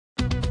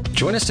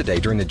Join us today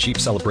during the Jeep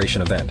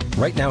Celebration event.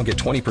 Right now, get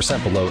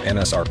 20% below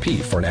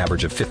MSRP for an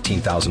average of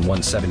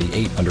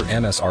 $15,178 under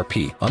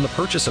MSRP on the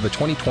purchase of a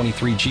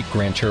 2023 Jeep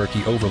Grand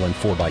Cherokee Overland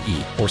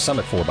 4xE or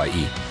Summit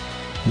 4xE.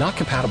 Not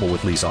compatible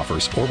with lease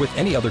offers or with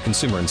any other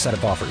consumer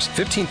incentive offers.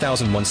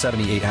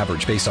 $15,178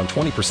 average based on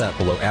 20%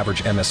 below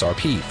average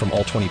MSRP from all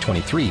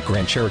 2023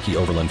 Grand Cherokee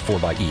Overland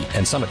 4xE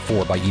and Summit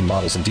 4xE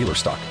models in dealer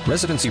stock.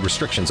 Residency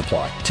restrictions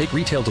apply. Take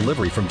retail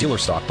delivery from dealer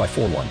stock by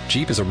 4/1.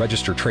 Jeep is a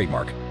registered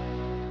trademark.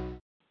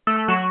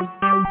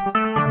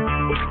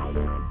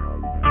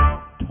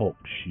 Talk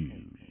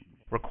shoes.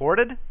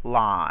 Recorded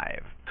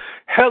live.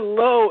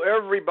 Hello,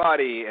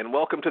 everybody, and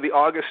welcome to the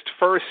August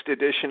 1st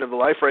edition of the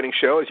Life Writing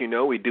Show. As you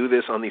know, we do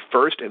this on the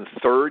first and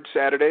third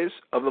Saturdays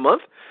of the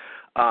month,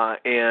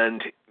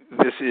 and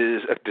this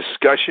is a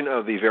discussion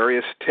of the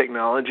various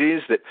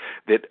technologies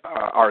that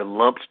are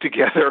lumped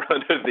together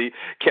under the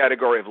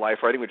category of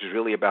life writing, which is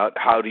really about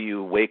how do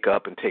you wake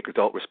up and take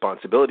adult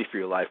responsibility for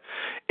your life.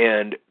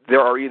 And there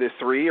are either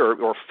three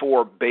or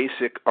four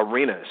basic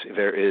arenas.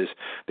 There is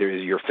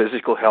your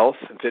physical health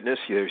and fitness,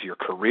 there's your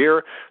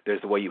career,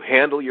 there's the way you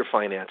handle your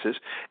finances,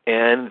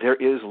 and there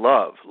is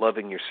love,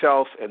 loving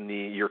yourself and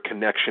your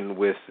connection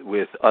with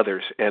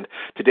others. And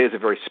today is a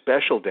very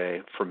special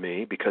day for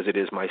me because it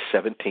is my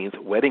 17th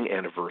wedding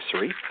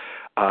anniversary,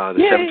 the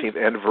Yay. 17th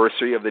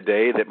anniversary of the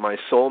day that my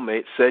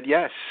soulmate said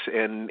yes,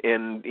 and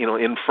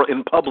in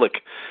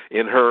public,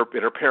 in her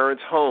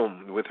parents'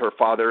 home, with her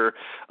father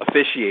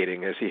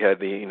officiating, as he had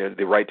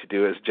the right to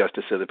do as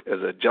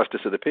a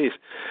justice of the peace.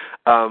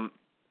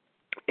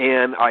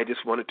 And I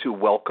just wanted to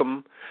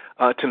welcome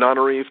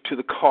Tananarive to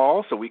the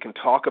call so we can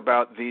talk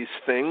about these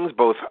things,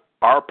 both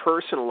our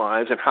personal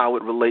lives and how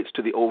it relates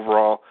to the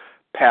overall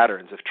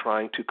patterns of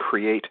trying to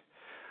create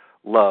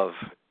love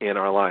in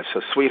our lives.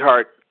 So,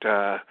 sweetheart,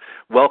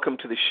 welcome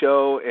to the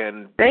show,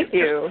 and thank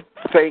you.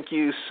 Thank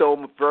you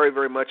so very,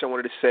 very much. I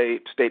wanted to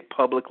state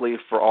publicly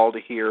for all to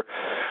hear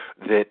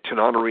that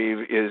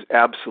Tananarive is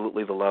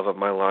absolutely the love of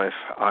my life.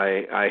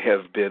 I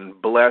have been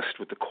blessed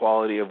with the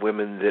quality of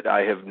women that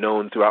I have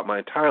known throughout my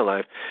entire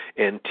life,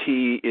 and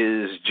T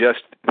is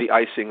just the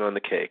icing on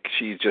the cake.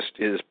 She just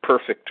is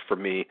perfect for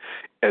me,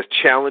 as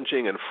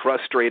challenging and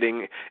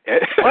frustrating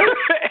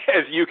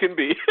as you can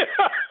be.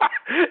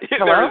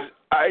 Hello?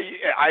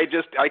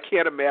 I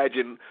can't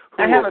imagine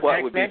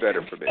what would be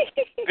better for me.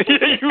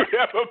 You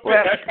have a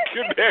bad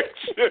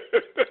connection.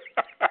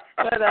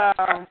 But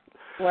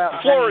well,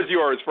 the floor is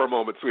yours for a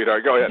moment,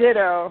 sweetheart. Go ahead.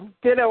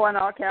 Ditto on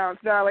all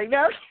counts, darling.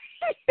 No,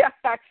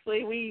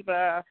 actually,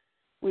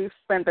 we've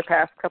spent the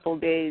past couple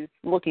of days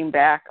looking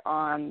back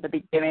on the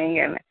beginning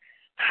and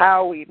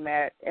how we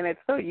met, and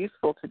it's so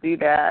useful to do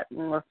that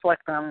and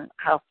reflect on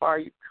how far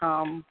you've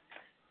come.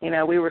 You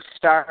know, we were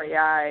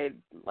starry-eyed,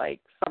 like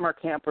summer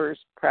campers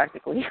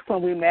practically,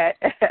 when we met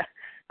at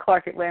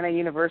Clark Atlanta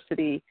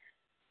University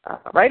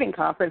writing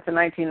conference in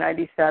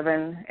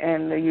 1997,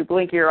 and you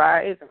blink your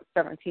eyes, and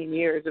 17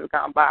 years have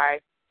gone by.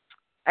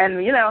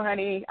 And, you know,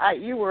 honey,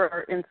 you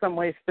were in some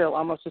ways still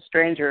almost a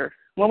stranger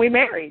when we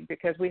married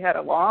because we had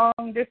a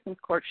long-distance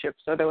courtship,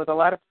 so there was a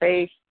lot of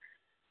face,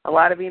 a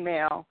lot of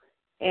email.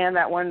 And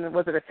that one,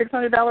 was it a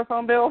 $600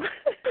 phone bill?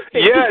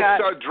 Yes,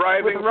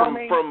 driving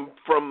from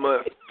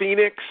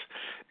Phoenix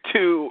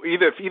to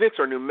either Phoenix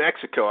or New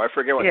Mexico, I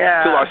forget what, to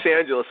Los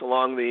Angeles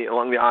along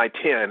the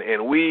I-10,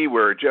 and we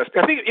were just,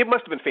 I think it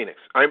must have been Phoenix.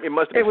 It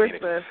must have been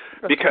Phoenix.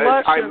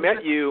 Because I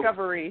met you.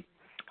 Discovery.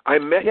 I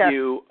met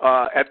you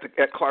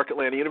at Clark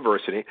Atlanta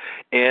University,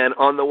 and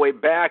on the way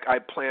back, I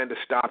planned to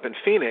stop in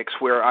Phoenix,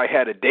 where I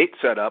had a date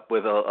set up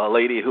with a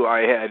lady who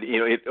I had,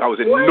 I was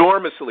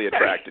enormously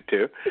attracted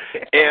to.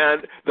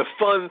 And the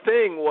fun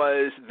thing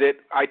was that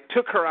I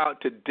took her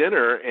out to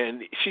dinner,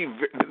 and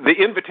the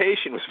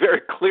invitation was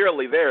very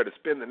clearly there to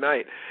spend the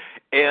night,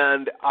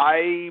 and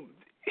I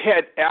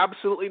had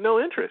absolutely no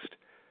interest.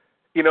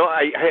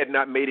 I had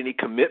not made any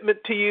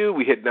commitment to you.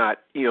 We had not,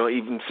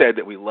 even said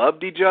that we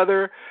loved each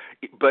other.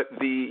 But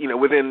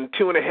within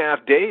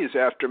 2.5 days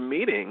after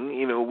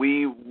meeting,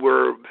 we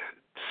were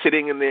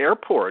sitting in the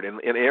airport in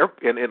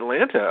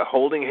Atlanta,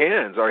 holding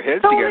hands, our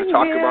heads together,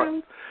 talking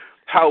about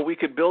how we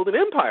could build an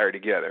empire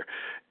together.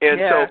 And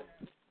so,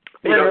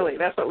 literally,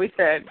 that's what we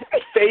said.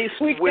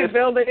 We could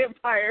build an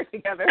empire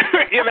together.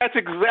 Yeah, that's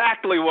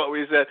exactly what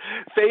we said.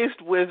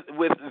 Faced with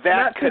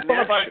that connection.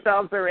 Not of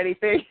ourselves or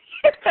anything.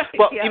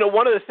 Well,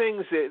 one of the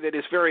things that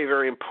is very,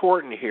 very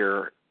important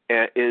here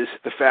is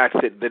the fact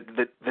that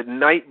the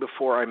night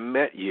before I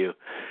met you,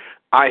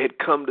 I had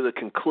come to the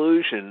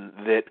conclusion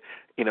that,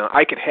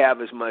 I could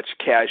have as much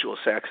casual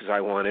sex as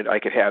I wanted. I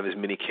could have as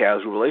many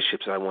casual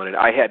relationships as I wanted.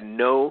 I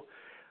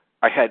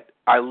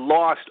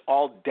lost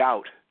all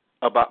doubt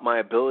about my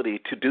ability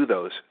to do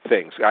those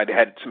things. I'd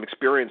had some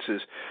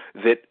experiences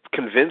that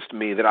convinced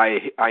me that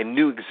I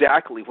knew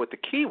exactly what the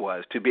key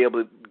was to be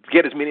able to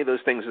get as many of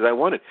those things as I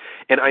wanted.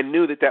 And I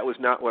knew that was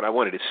not what I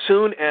wanted. As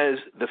soon as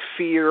the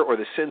fear or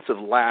the sense of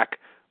lack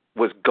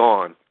was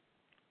gone,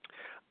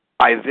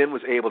 I then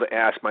was able to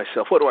ask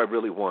myself, what do I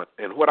really want?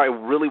 And what I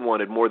really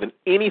wanted more than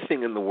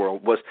anything in the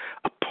world was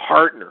a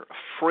partner, a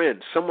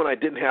friend, someone I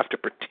didn't have to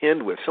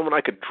pretend with, someone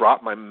I could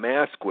drop my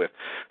mask with,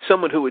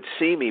 someone who would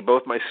see me,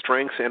 both my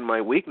strengths and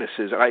my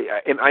weaknesses.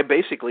 I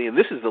basically, and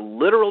this is the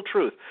literal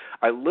truth,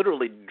 I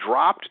literally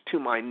dropped to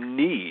my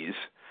knees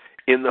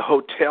in the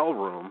hotel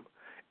room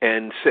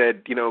and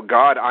said,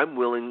 God, I'm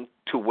willing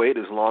to wait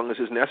as long as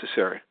is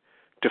necessary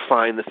to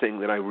find the thing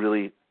that I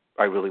really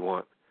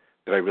want,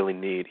 that I really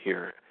need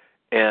here.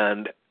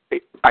 And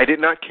I did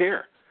not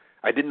care.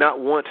 I did not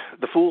want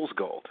the fool's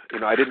gold.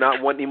 I did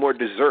not want any more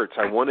desserts.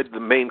 I wanted the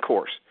main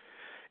course.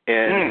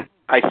 And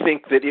I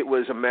think that it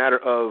was a matter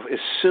of, as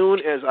soon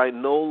as I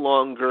no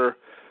longer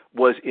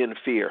was in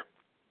fear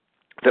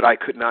that I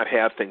could not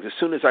have things, as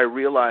soon as I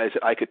realized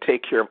that I could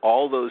take care of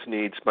all those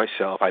needs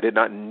myself, I did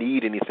not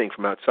need anything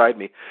from outside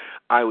me,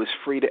 I was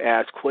free to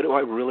ask, what do I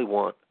really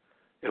want?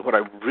 And what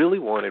I really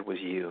wanted was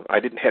you.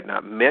 I had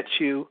not met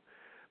you,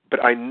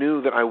 but I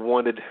knew that I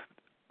wanted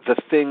the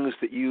things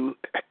that you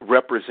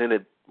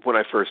represented when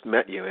I first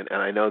met you, and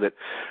I know that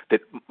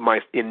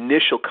my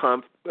initial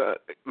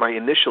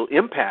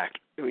impact,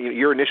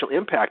 your initial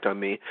impact on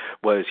me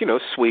was,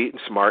 sweet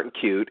and smart and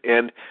cute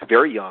and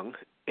very young,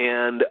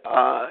 and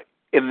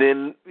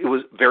then it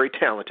was very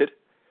talented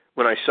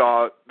when I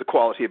saw the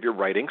quality of your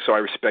writing, so I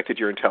respected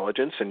your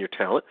intelligence and your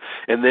talent,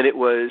 and then it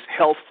was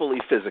healthfully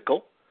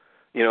physical,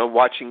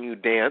 watching you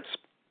dance.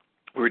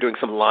 We were doing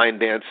some line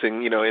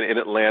dancing, in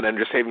Atlanta, and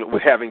just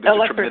having just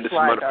a tremendous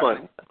amount of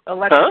fun.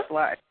 Electric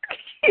slide.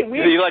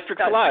 The electric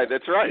slide,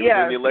 that's right.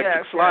 Yes, the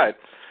electric slide.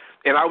 Yes.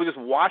 And I was just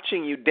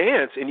watching you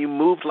dance, and you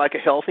moved like a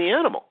healthy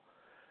animal.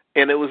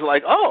 And it was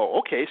like, oh,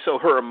 okay, so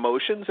her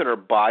emotions and her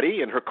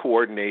body and her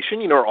coordination,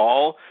 they're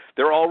all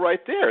right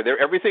there.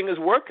 Everything is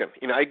working.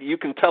 You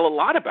can tell a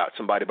lot about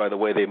somebody by the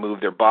way they move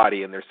their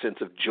body and their sense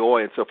of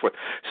joy and so forth.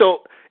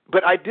 So,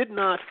 but I did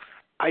not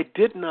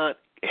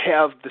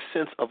have the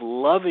sense of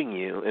loving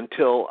you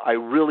until I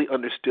really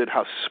understood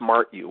how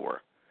smart you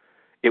were.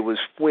 It was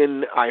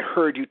when I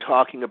heard you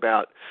talking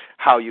about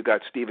how you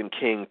got Stephen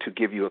King to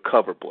give you a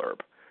cover blurb,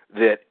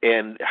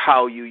 and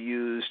how you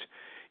used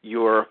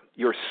your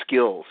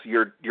skills,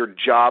 your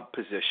job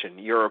position,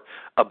 your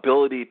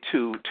ability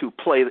to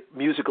play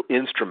musical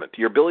instrument,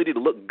 your ability to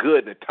look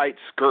good in a tight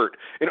skirt,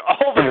 and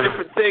all the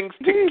different things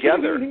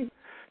together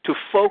to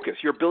focus,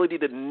 your ability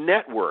to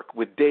network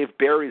with Dave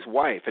Barry's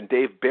wife and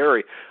Dave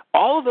Barry,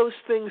 all of those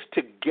things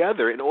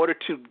together in order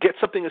to get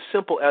something as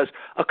simple as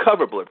a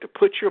cover blurb, to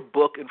put your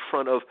book in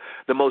front of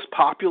the most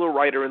popular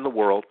writer in the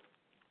world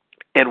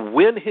and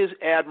win his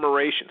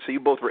admiration. So you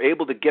both were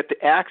able to get the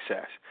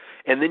access,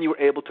 and then you were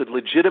able to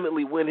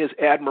legitimately win his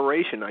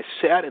admiration. I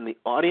sat in the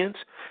audience,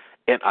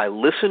 and I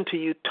listened to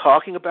you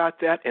talking about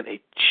that, and a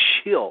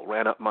chill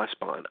ran up my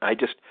spine.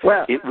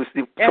 It was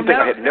something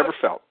I had never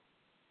felt.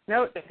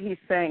 Note that he's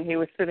saying he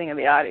was sitting in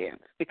the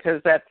audience,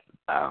 because that's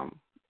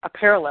a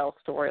parallel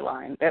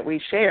storyline that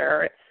we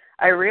share.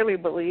 I really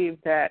believe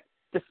that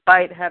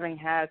despite having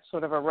had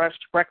sort of a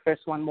rushed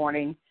breakfast one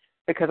morning,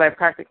 because I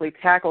practically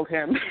tackled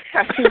him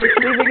as he was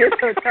leaving his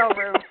hotel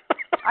room,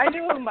 I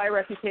knew him by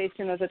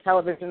reputation as a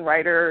television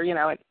writer,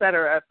 et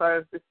cetera. So I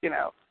was just,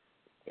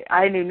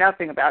 I knew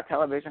nothing about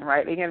television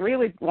writing and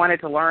really wanted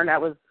to learn.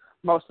 That was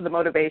most of the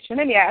motivation.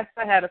 And yes,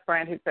 I had a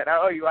friend who said,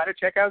 oh, you ought to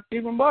check out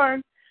Stephen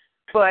Barnes.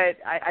 But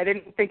I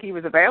didn't think he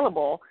was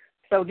available.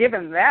 So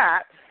given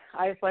that,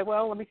 I was like,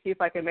 well, let me see if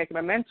I can make him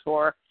a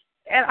mentor.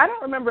 And I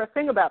don't remember a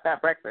thing about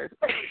that breakfast.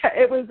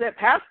 It was at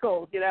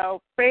Pascal's,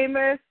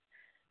 famous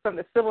from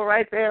the Civil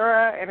Rights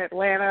era in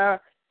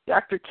Atlanta.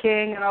 Dr.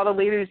 King and all the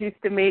leaders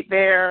used to meet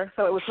there.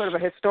 So it was sort of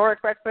a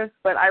historic breakfast,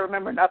 but I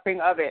remember nothing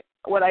of it.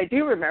 What I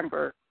do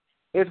remember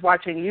is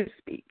watching you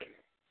speak.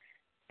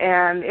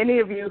 And any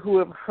of you who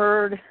have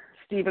heard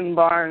Stephen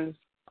Barnes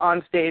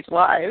on stage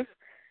live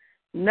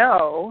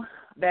know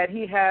that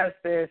he has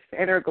this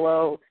inner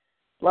glow,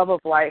 love of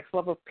life,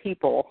 love of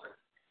people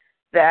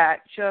that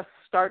just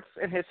starts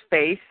in his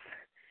face,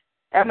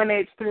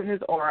 emanates through his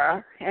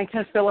aura, and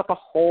can fill up a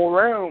whole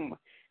room.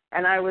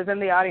 And I was in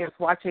the audience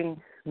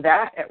watching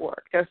that at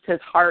work, just his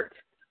heart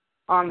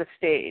on the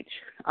stage.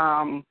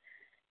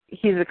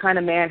 He's the kind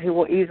of man who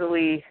will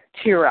easily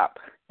tear up,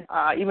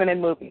 even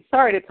in movies.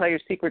 Sorry to tell your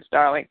secrets,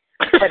 darling,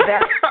 but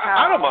that's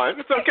how... I don't mind.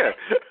 It's okay.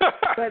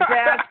 But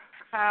that's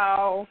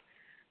how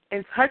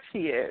in touch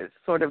he is,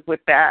 sort of with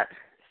that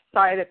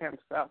side of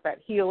himself, that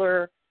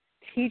healer,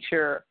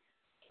 teacher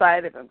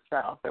side of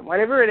himself. And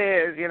whatever it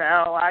is,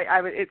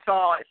 it's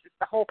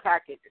the whole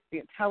package. It's the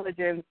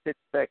intelligence, it's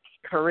the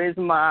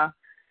charisma.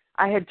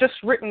 I had just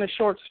written a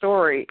short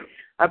story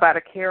about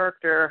a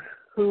character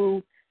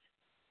who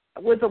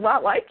was a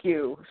lot like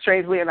you,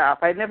 strangely enough.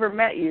 I'd never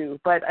met you,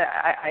 but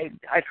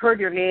I'd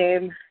heard your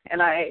name,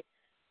 and I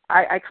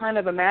kind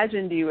of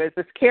imagined you as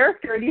this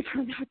character, and you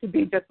turned out to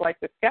be just like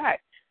this guy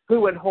who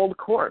would hold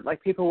court.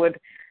 Like, people would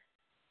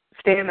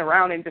stand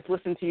around and just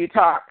listen to you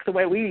talk the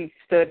way we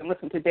stood and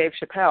listened to Dave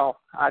Chappelle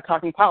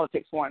talking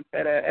politics once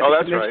at a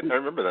that's right. I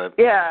remember that.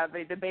 Yeah,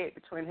 the debate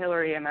between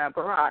Hillary and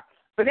Barack.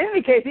 But in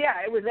any case,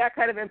 yeah, it was that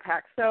kind of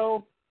impact.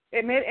 So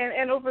it made,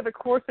 and over the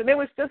course, and it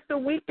was just a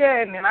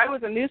weekend, and I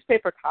was a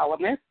newspaper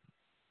columnist,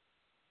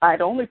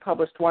 I'd only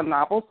published one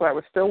novel, so I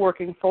was still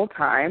working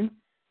full-time.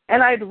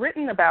 And I'd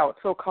written about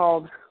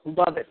so-called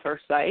love at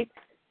first sight,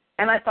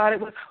 and I thought it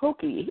was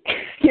hokey.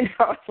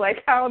 It's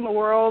like, how in the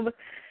world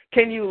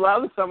can you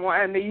love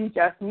someone that you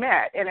just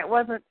met? And it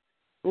wasn't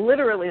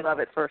literally love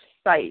at first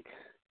sight,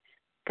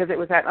 because it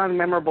was that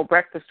unmemorable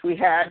breakfast we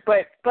had,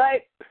 but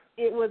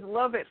it was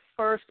love at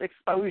first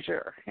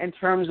exposure in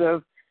terms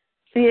of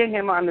seeing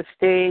him on the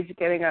stage,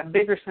 getting a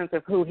bigger sense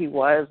of who he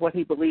was, what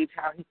he believed,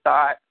 how he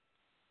thought.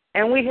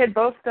 And we had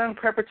both done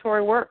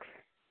preparatory work.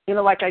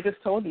 Like I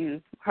just told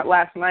you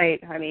last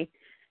night, honey,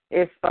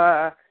 if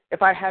I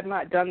had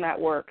not done that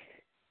work,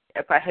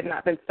 if I had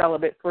not been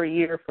celibate for a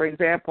year, for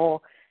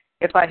example,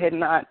 if I had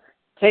not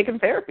taken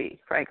therapy,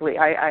 frankly,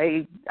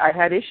 I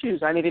had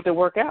issues I needed to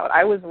work out.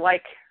 I was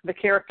like the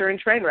character in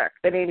Trainwreck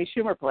that Amy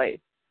Schumer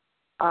played.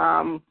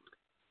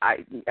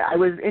 I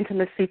was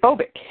intimacy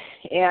phobic.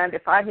 And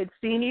if I had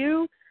seen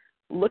you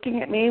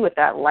looking at me with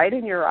that light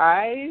in your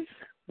eyes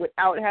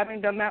without having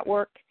done that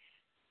work,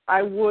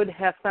 I would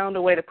have found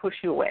a way to push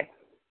you away.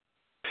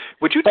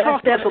 Would you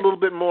talk to us a little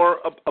bit more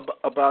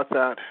about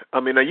that? I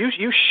mean,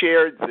 you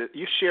shared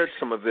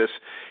some of this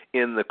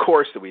in the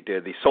course that we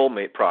did, the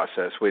Soulmate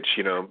process, which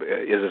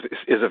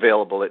is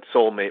available at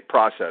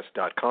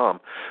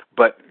soulmateprocess.com.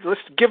 But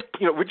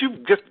would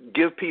you just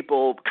give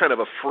people kind of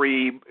a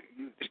free,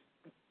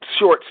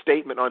 short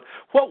statement on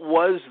what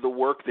was the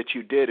work that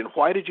you did and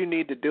why did you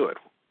need to do it?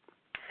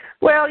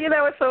 Well,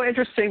 it's so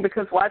interesting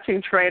because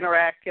watching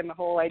Trainwreck and the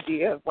whole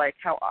idea of like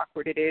how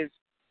awkward it is,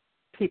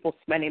 people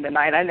spending the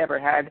night. I never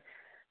had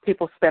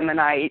people spend the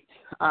night.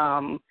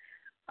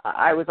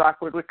 I was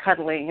awkward with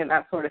cuddling and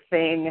that sort of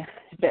thing,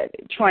 that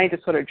trying to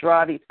sort of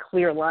draw these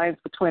clear lines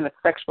between a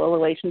sexual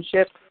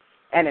relationship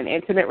and an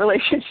intimate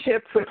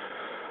relationship. With,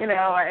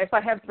 if I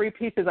have three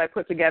pieces I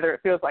put together, it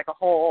feels like a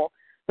whole.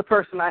 The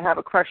person I have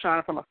a crush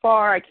on from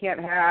afar, I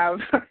can't have.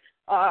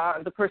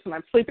 The person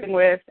I'm sleeping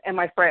with, and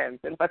my friends.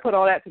 And if I put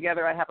all that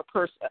together, I have a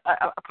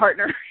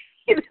partner.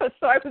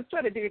 So I was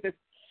trying to do this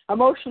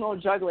emotional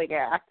juggling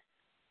act.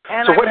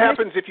 And so what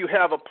happens if you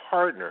have a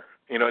partner?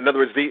 In other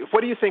words,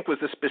 what do you think was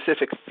the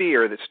specific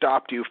fear that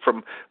stopped you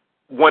from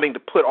wanting to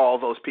put all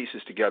those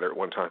pieces together at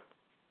one time?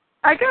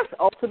 I guess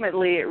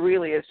ultimately it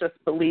really is just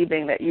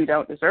believing that you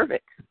don't deserve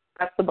it.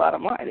 That's the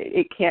bottom line.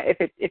 It can't.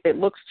 If it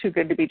looks too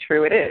good to be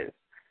true, it is.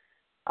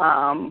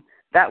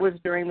 That was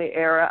during the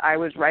era I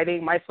was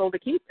writing My Soul to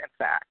Keep, in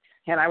fact,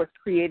 and I was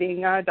creating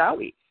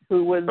Dawi,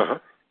 who was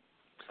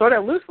sort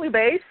of loosely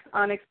based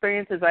on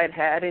experiences I'd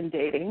had in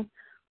dating,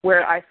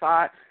 where I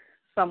thought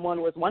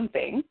someone was one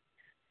thing,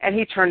 and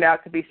he turned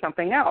out to be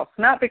something else,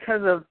 not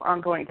because of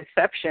ongoing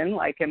deception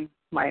like in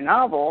my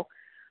novel,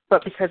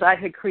 but because I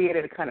had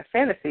created a kind of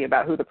fantasy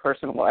about who the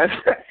person was.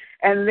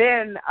 And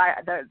then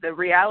the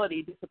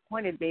reality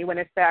disappointed me when,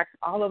 in fact,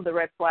 all of the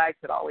red flags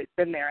had always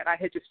been there, and I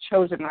had just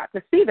chosen not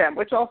to see them,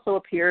 which also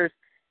appears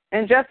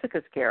in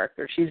Jessica's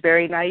character. She's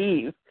very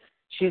naive.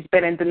 She's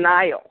been in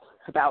denial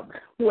about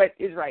what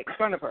is right in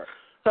front of her.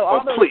 So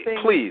all those things.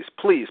 Please.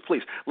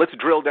 Let's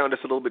drill down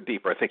just a little bit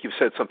deeper. I think you've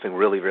said something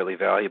really, really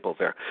valuable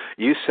there.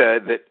 You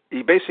said that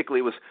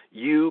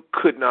you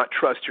could not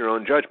trust your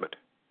own judgment.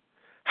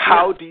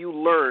 How do you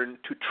learn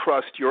to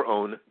trust your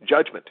own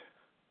judgment?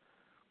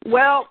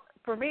 Well,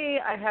 for me,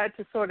 I had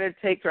to sort of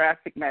take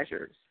drastic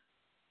measures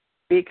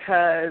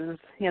because,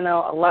 a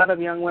lot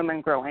of young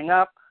women growing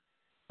up,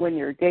 when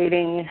you're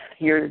dating,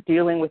 you're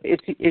dealing with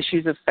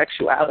issues of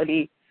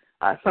sexuality.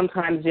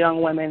 Sometimes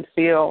young women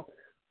feel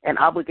an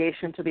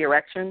obligation to the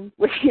erection,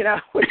 which,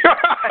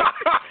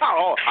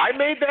 oh, I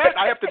made that.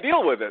 I have to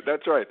deal with it.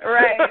 That's right.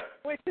 Right,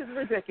 which is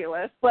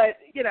ridiculous. But,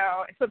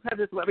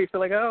 sometimes it's let me feel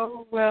like,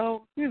 oh,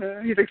 well,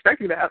 he's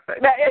expecting to have sex.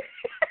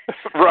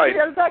 Right.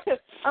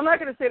 I'm not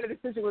going to say the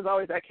decision was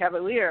always that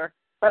cavalier,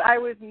 but I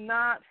was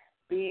not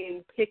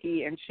being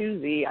picky and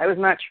choosy. I was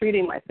not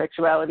treating my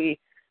sexuality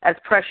as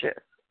precious.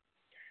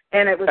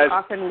 And it was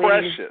often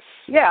precious.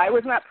 It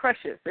was not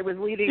precious. It was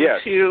leading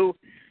to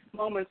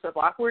moments of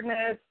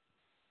awkwardness.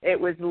 It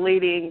was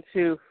leading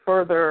to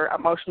further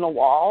emotional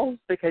walls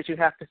because you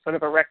have to sort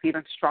of erect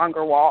even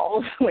stronger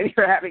walls when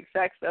you're having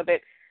sex so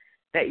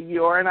that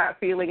you're not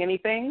feeling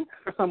anything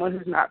for someone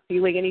who's not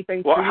feeling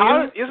anything for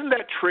you. Isn't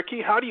that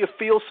tricky? How do you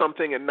feel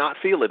something and not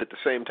feel it at the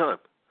same time?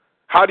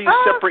 How do you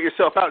separate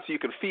yourself out so you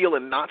can feel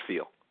and not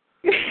feel?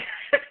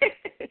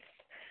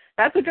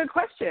 That's a good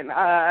question.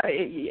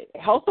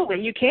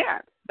 Healthily, you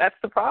can't. That's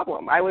the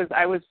problem. I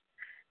was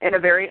in a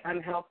very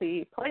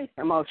unhealthy place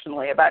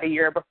emotionally about a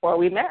year before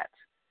we met.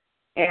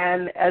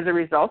 And as a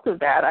result of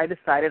that, I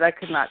decided I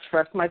could not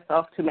trust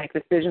myself to make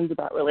decisions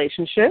about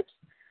relationships,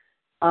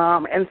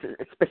 and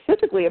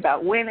specifically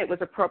about when it was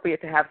appropriate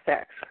to have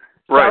sex.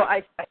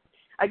 Right. So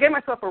I gave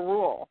myself a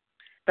rule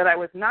that I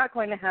was not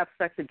going to have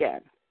sex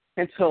again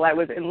until I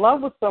was in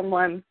love with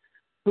someone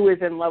who is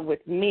in love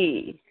with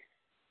me.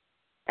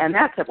 And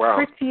that's a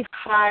pretty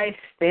high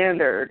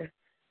standard.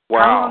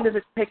 Wow. How long does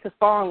it take to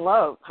fall in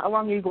love? How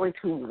long are you going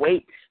to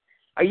wait?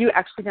 Are you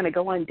actually going to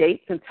go on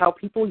dates and tell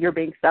people you're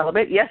being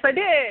celibate? Yes, I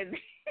did.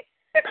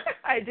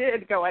 I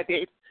did go on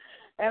dates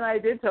And I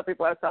did tell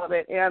people I was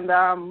celibate, and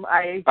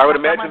I would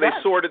imagine they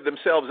sorted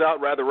themselves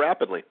out rather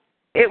rapidly.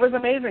 It was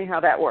amazing how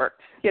that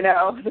worked. You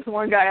know, this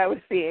one guy I was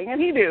seeing, and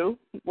he knew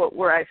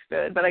where I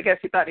stood, but I guess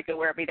he thought he could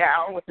wear me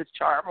down with his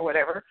charm or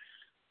whatever.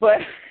 But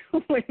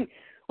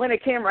when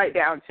it came right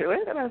down to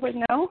it, and I was like,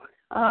 no.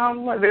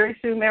 Very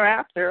soon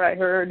thereafter, I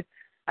heard,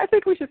 I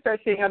think we should start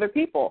seeing other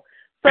people.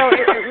 So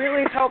it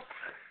really helps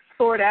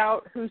sort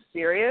out who's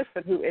serious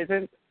and who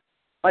isn't.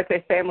 Like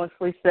they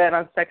famously said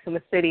on Sex and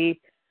the City,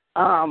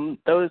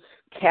 those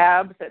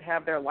cabs that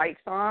have their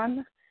lights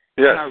on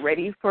and are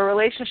ready for a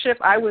relationship,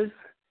 I was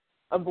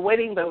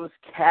avoiding those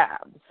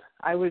cabs.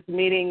 I was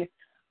meeting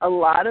a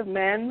lot of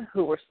men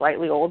who were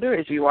slightly older,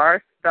 as you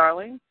are,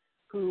 darling,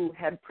 who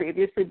had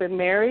previously been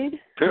married,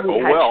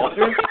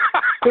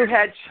 who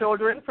had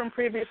children from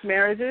previous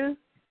marriages,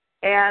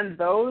 and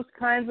those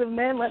kinds of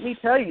men, let me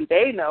tell you,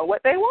 they know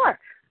what they want.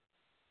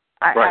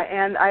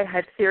 And I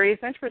had serious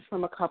interest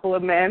from a couple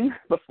of men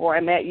before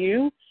I met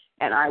you,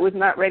 and I was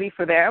not ready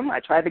for them. I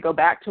tried to go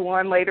back to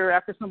one later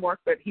after some work,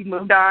 but he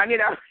moved on, you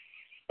know.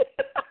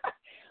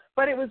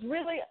 But it was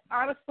really,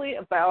 honestly,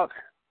 about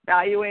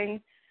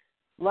valuing,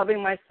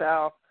 loving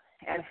myself,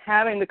 and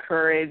having the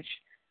courage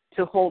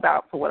to hold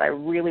out for what I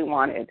really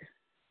wanted.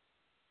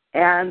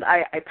 And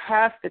I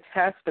passed the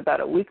test about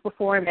a week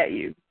before I met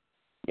you,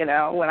 you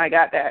know, when I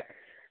got that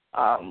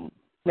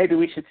maybe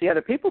we should see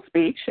other people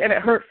speech, and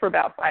it hurt for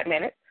about 5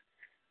 minutes.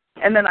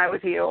 And then I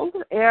was healed,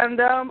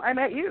 and I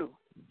met you.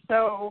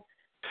 So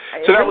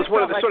that was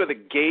one of the sort of the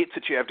gates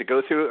that you have to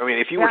go through. I mean,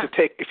 if you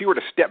were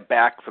to step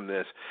back from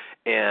this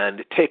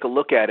and take a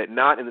look at it,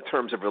 not in the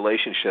terms of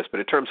relationships, but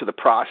in terms of the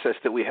process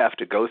that we have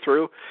to go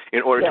through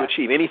in order to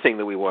achieve anything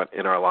that we want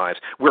in our lives,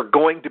 we're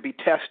going to be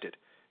tested.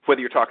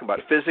 Whether you're talking about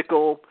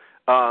physical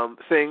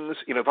things,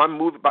 you know, if I'm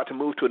about to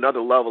move to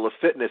another level of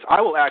fitness, I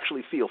will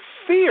actually feel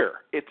fear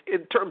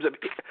in terms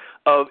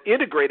of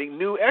integrating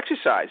new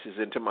exercises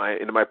into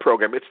my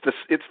program. It's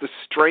the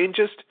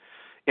strangest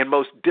and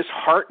most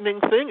disheartening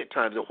thing at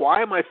times.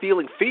 Why am I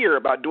feeling fear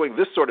about doing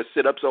this sort of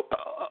sit-ups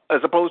as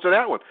opposed to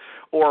that one?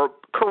 Or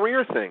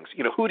career things.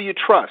 You know, who do you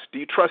trust? Do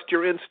you trust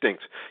your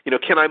instincts? You know,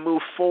 can I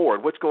move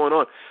forward? What's going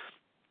on?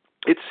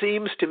 It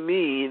seems to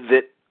me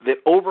that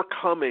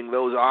overcoming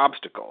those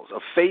obstacles,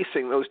 of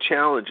facing those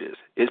challenges,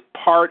 is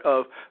part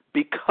of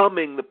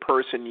becoming the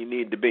person you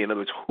need to be. In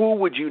other words, who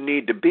would you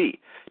need to be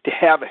to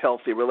have a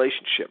healthy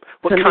relationship?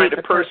 What kind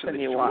of person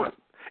you want?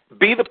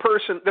 Be the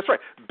person. That's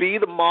right. Be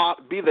the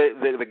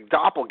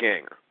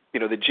doppelganger. You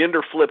know, the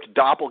gender-flipped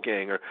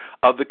doppelganger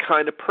of the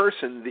kind of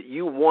person that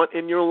you want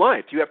in your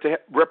life. You have to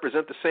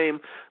represent the same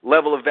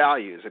level of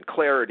values and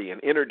clarity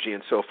and energy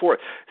and so forth,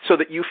 so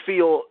that you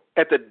feel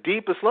at the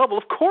deepest level,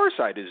 of course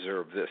I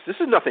deserve this. This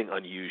is nothing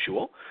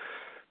unusual.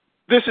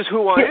 This is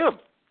who I am.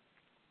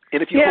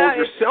 And if you hold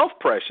yourself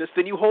precious,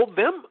 then you hold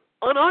them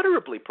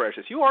unutterably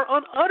precious. You are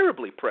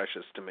unutterably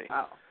precious to me.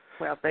 Oh,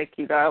 well, thank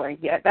you, darling.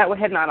 Yeah, that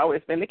had not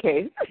always been the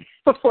case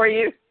before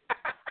you.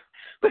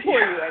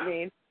 I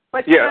mean.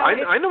 But,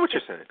 I know what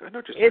you're saying.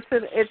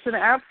 It's an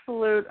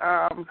absolute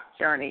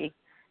journey.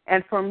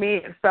 And for me,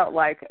 it felt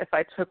like if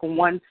I took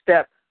one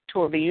step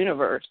toward the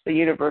universe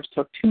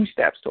took 2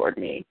 steps toward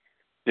me.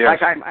 Yes.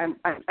 Like I'm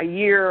a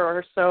year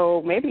or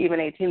so, maybe even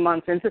 18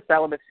 months into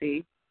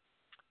celibacy.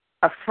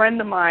 A friend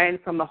of mine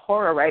from the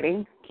horror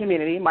writing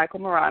community, Michael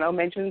Morano,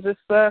 mentions this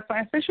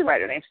science fiction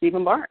writer named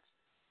Stephen Barnes.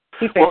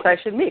 He thinks I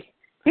should meet.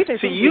 He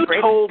thinks you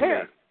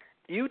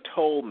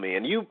told me,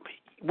 and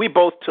we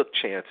both took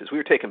chances. We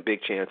were taking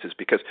big chances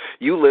because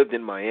you lived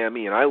in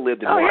Miami and I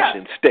lived in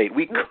Washington State.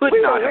 We could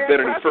not have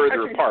been any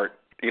further apart,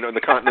 you know, in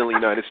the continental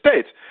United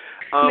States.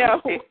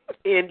 No.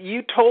 And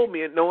you told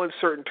me in no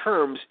uncertain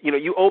terms, you know,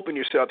 you open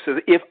yourself. So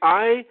if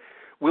I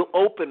will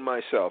open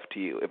myself to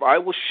you, if I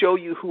will show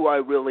you who I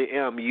really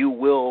am, you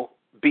will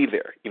be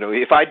there. You know,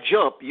 if I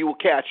jump, you will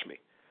catch me.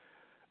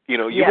 You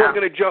know, you weren't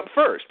going to jump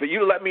first, but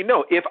you let me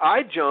know. If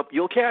I jump,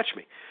 you'll catch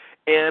me.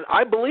 And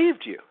I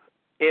believed you.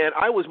 And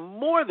I was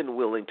more than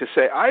willing to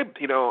say,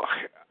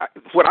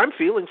 what I'm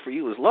feeling for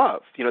you is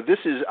love. You know,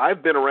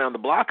 I've been around the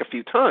block a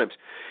few times,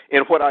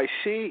 and what I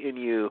see in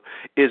you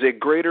is a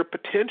greater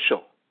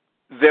potential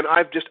than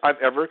I've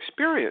ever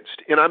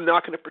experienced. And I'm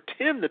not going to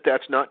pretend that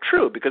that's not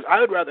true, because I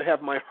would rather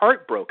have my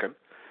heart broken,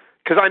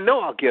 because I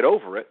know I'll get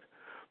over it,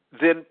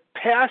 than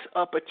pass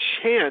up a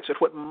chance at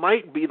what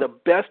might be the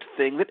best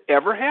thing that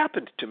ever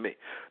happened to me.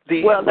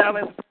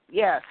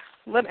 Yes.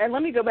 And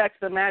let me go back to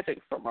the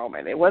magic for a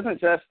moment. It wasn't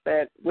just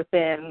that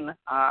within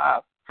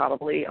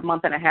probably a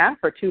month and a half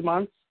or 2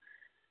 months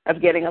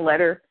of getting a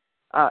letter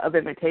of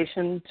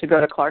invitation to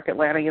go to Clark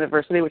Atlanta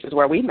University, which is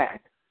where we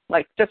met.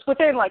 Like just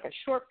within like a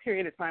short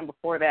period of time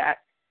before that,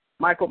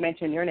 Michael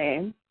mentioned your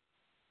name.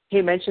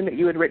 He mentioned that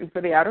you had written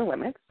for The Outer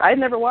Limits. I had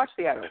never watched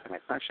The Outer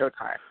Limits on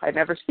Showtime. I'd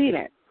never seen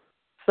it.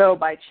 So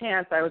by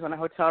chance, I was in a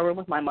hotel room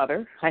with my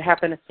mother. I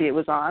happened to see it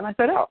was on. I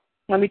said,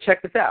 let me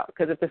check this out,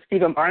 because if the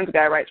Stephen Barnes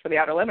guy writes for The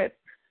Outer Limits,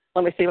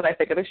 let me see what I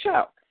think of the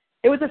show.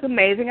 It was this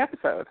amazing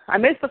episode. I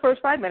missed the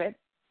first 5 minutes,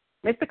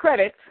 missed the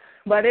credits,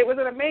 but it was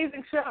an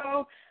amazing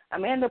show.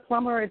 Amanda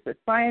Plummer is a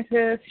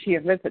scientist. She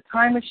invents a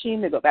time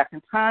machine to go back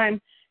in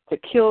time to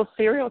kill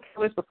serial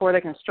killers before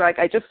they can strike.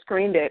 I just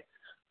screened it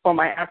for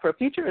my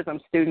Afrofuturism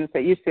students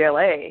at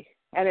UCLA,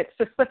 and it's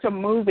just such a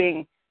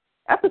moving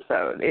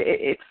episode.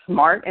 It's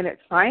smart and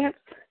it's science.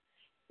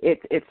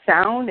 It's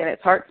sound and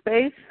it's heart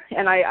space.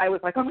 And I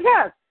was like, oh, my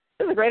God,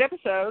 this is a great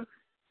episode.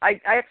 I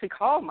actually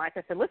called Mike.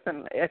 I said,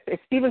 listen, if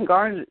Stephen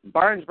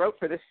Barnes wrote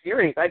for this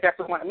series, I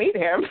definitely want to meet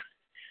him.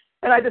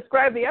 And I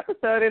described the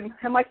episode, and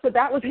Mike said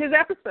that was his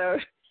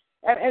episode.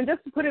 And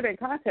just to put it in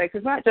context,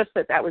 it's not just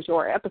that was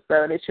your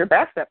episode. It's your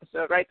best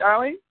episode, right,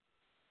 darling?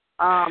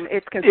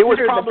 It's considered it was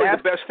probably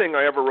the best thing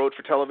I ever wrote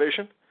for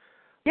television.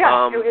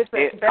 Yeah, it was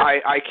the best.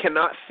 I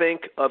cannot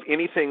think of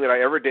anything that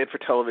I ever did for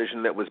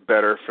television that was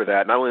better for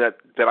that. Not only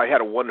that I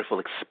had a wonderful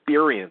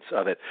experience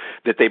of it,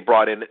 that they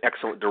brought in an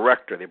excellent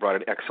director, they brought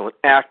in excellent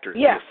actors,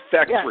 the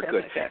effects were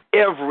good,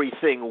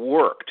 everything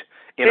worked,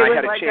 and I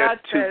had a chance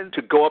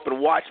to go up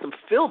and watch them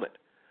film it.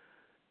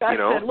 God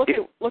said,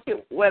 look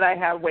at what I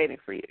have waiting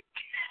for you.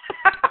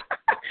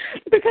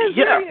 Because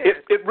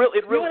it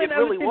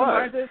really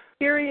was.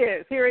 Here he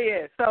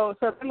is. So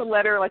in the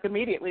letter, like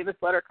immediately, this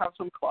letter comes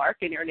from Clark,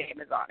 and your name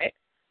is on it.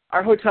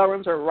 Our hotel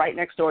rooms are right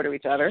next door to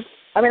each other.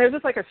 I mean, there's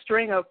just like a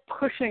string of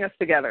pushing us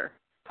together,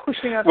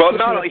 pushing us. Well,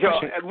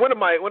 one of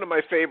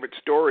my favorite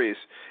stories,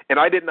 and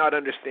I did not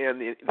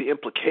understand the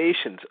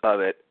implications of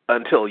it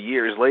until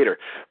years later.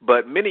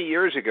 But many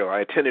years ago,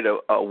 I attended a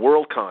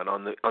WorldCon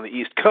on the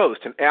East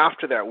Coast, and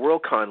after that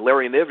WorldCon,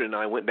 Larry Niven and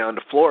I went down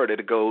to Florida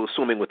to go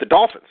swimming with the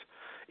dolphins.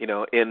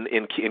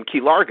 In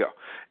Key Largo.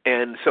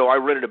 And so I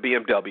rented a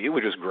BMW,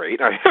 which was great,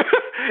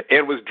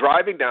 and was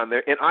driving down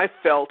there, and I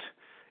felt,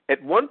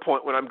 at one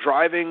point when I'm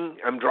driving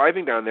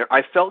down there,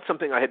 I felt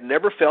something I had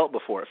never felt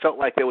before. It felt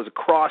like there was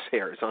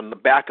crosshairs on the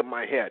back of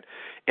my head.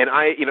 And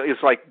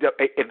it's like,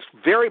 it's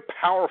very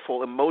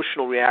powerful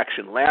emotional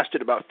reaction,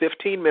 lasted about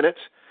 15 minutes,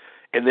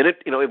 and then it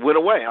went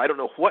away. I don't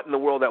know what in the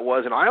world that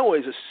was, and I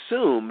always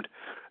assumed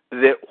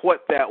that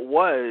what that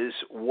was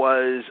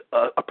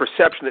a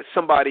perception that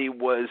somebody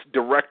was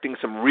directing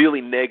some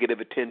really negative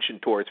attention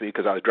towards me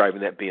because I was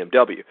driving that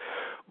BMW.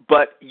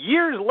 But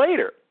years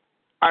later,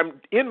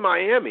 I'm in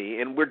Miami,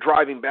 and we're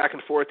driving back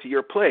and forth to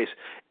your place,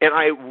 and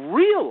I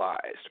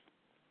realized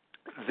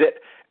that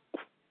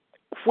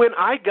when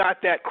I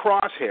got that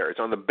crosshairs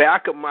on the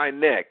back of my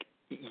neck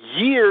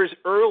years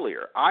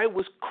earlier, I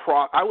was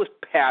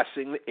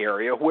passing the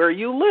area where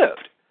you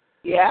lived.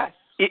 Yes.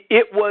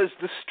 It was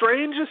the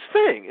strangest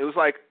thing. It was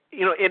like,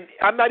 and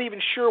I'm not even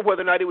sure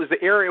whether or not it was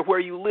the area where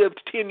you lived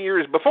 10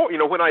 years before.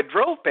 When I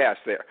drove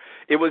past there,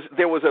 there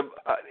was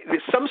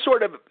some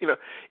sort of,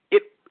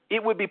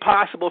 it would be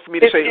possible for me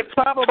to say it's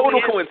total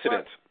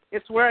coincidence.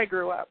 It's where I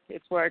grew up.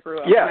 Yes, where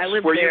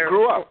you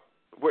grew up.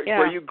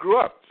 Where you grew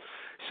up.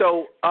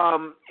 So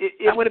I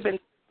would have been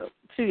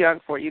too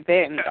young for you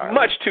then, darling.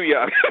 Much too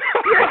young.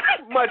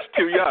 Much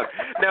too young.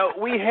 Now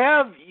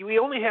we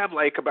only have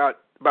like about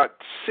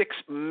 6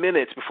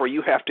 minutes before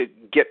you have to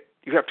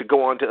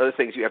go on to other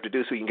things you have to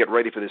do so you can get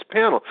ready for this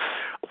panel.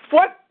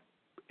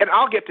 And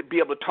I'll get to be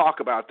able to talk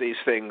about these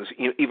things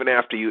even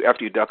after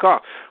you duck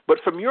off. But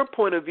from your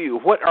point of view,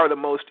 what's the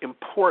most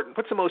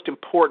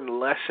important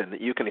lesson that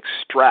you can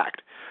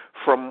extract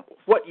from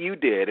what you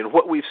did and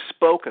what we've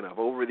spoken of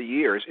over the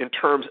years in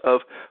terms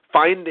of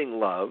finding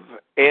love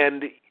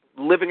and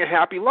living a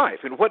happy life?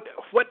 And what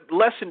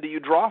lesson do you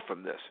draw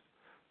from this?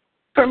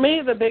 For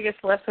me, the biggest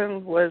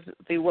lesson was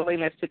the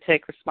willingness to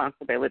take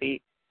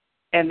responsibility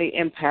and the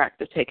impact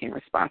of taking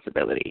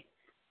responsibility.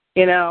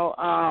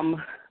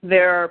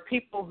 There are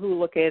people who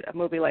look at a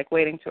movie like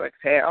Waiting to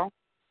Exhale,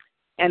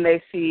 and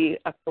they see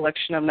a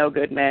collection of no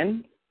good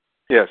men.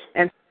 Yes.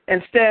 And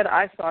instead,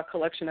 I saw a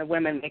collection of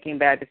women making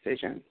bad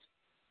decisions.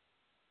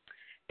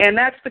 And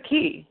that's the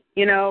key.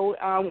 When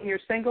you're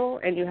single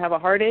and you have a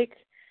heartache,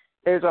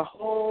 there's a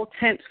whole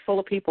tent full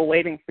of people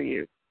waiting for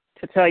you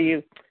to tell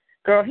you,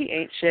 girl, he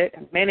ain't shit,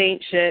 men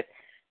ain't shit,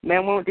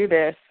 men won't do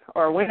this,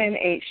 or women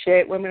ain't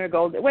shit, women are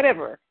gold,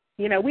 whatever.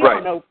 We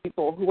all know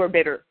people who are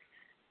bitter.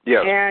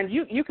 Yeah. And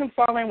you can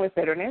fall in with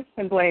bitterness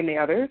and blame the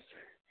others.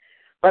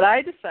 But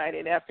I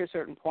decided after a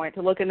certain point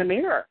to look in the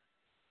mirror.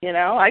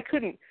 I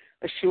couldn't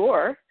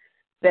assure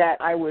that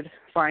I would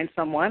find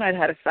someone. I'd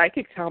had a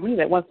psychic tell me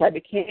that once I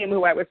became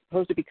who I was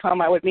supposed to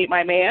become, I would meet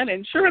my man.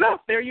 And sure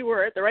enough, there you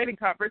were at the writing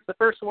conference, the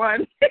first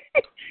one,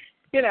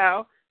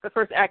 the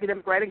first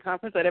academic writing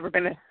conference I'd ever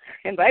been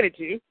invited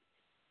to.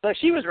 So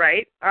she was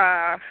right.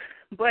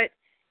 But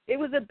it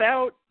was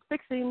about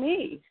fixing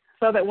me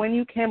so that when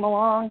you came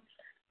along,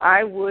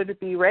 I would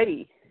be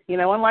ready.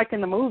 Unlike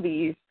in the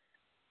movies,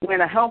 when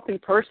a healthy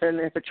person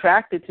is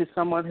attracted to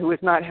someone who is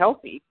not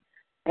healthy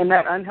and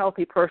that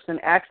unhealthy person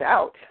acts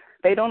out,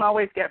 they don't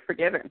always get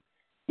forgiven.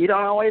 You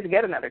don't always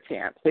get another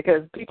chance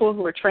because people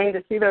who are trained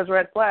to see those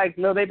red flags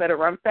know they better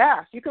run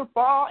fast. You can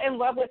fall in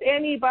love with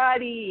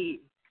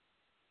anybody.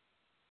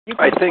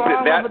 I think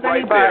that right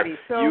anybody,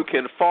 there, you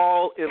can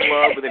fall in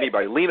love with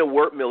anybody. Lena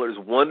Wertmüller's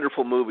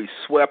wonderful movie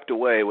Swept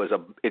Away was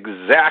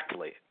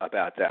exactly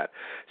about that.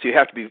 So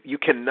you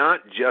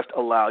cannot just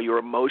allow your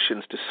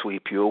emotions to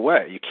sweep you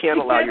away. You can't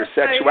allow your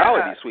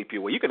sexuality to sweep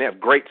you away. You can have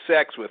great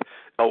sex with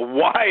a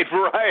wide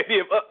variety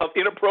of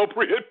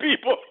inappropriate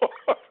people.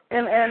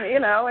 And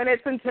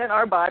it's intent.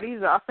 Our bodies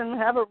often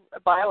have a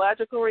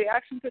biological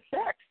reaction to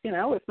sex.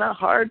 It's not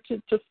hard to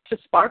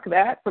spark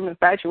that from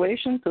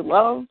infatuation to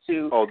love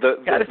to. Oh, the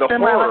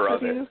horror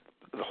of it.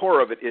 The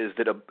horror of it is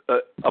that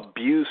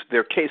abuse. There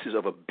are cases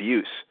of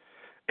abuse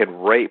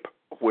and rape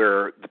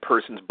where the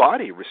person's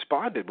body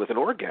responded with an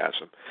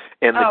orgasm,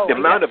 and the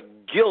amount of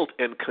guilt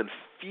and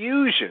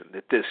confusion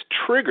that this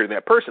triggered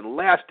that person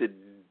lasted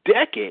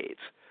decades.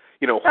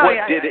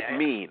 What did it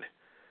mean?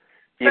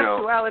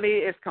 Sexuality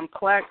is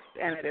complex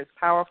and it is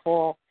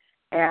powerful,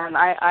 and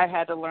I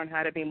had to learn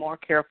how to be more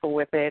careful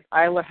with it.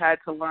 I had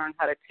to learn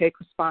how to take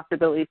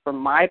responsibility for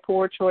my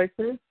poor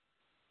choices.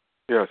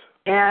 Yes.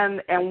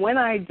 And when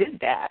I did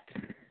that,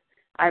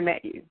 I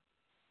met you.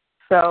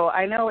 So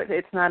I know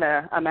it's not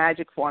a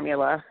magic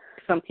formula.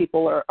 Some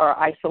people are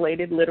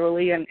isolated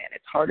literally, and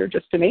it's harder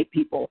just to meet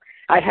people.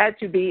 I had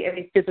to be in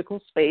a physical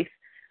space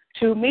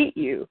to meet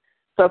you.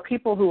 So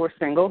people who are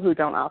single, who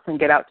don't often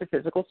get out to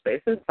physical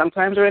spaces,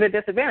 sometimes are at a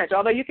disadvantage.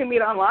 Although you can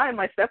meet online.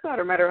 My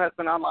stepdaughter met her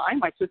husband online.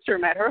 My sister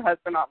met her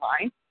husband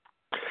online.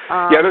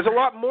 There's a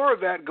lot more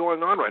of that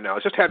going on right now. I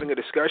was just having a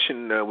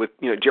discussion with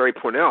Jerry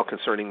Pournell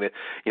concerning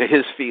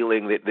his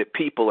feeling that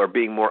people are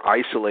being more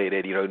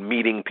isolated,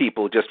 meeting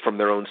people just from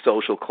their own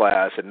social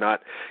class and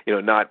not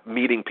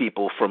meeting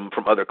people from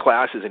other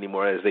classes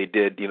anymore as they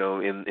did in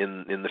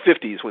the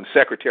 50s when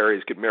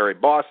secretaries could marry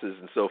bosses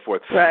and so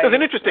forth. Right, it was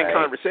an interesting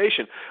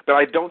conversation, but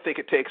I don't think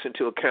it takes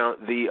into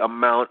account the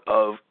amount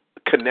of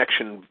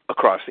connection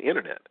across the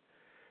internet,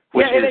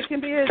 which is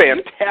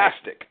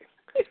fantastic.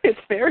 It's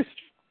very.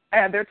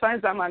 And there are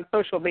times I'm on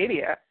social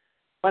media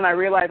when I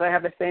realize I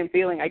have the same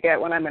feeling I get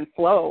when I'm in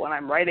flow, when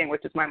I'm writing,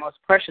 which is my most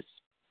precious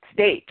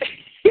state,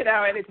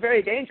 and it's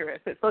very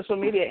dangerous that social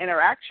media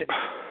interaction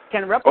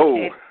can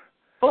replicate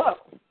flow.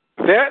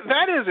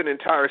 That is an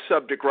entire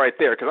subject right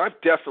there, because I've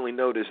definitely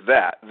noticed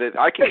that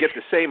I can get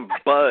the same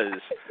buzz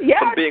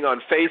from being on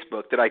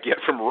Facebook that I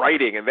get from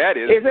writing, and that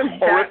is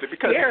horrific,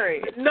 because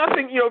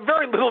nothing,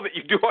 very little that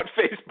you do on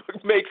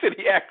Facebook makes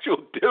any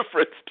actual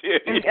difference to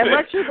anything.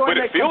 Unless you're going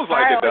to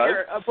compile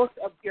a book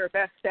of your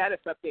best status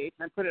updates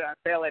and put it on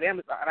sale at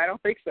Amazon. I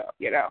don't think so,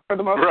 for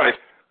the most part.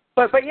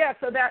 But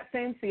so that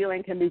same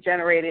feeling can be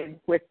generated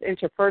with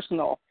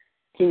interpersonal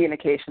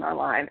communication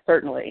online,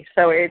 certainly.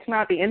 So it's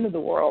not the end of the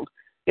world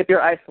if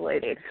you're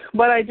isolated.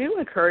 But I do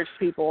encourage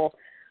people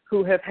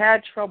who have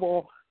had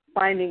trouble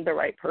finding the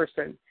right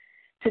person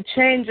to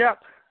change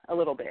up a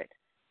little bit.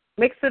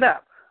 Mix it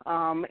up.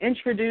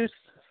 Introduce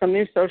some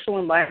new social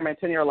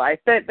environments in your life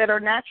that are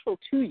natural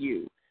to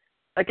you.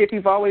 Like if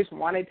you've always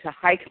wanted to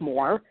hike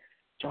more,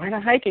 join a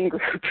hiking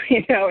group.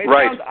 It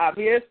sounds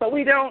obvious, but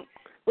we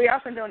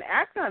often don't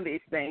act on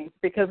these things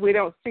because we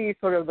don't see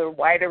sort of the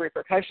wider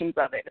repercussions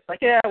of it. It's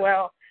like,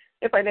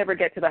 if I never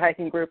get to the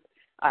hiking group,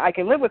 I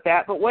can live with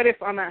that, but what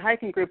if on that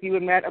hiking group you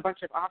had met a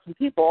bunch of awesome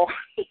people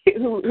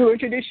who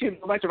introduced you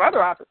to a bunch of other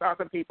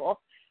awesome people?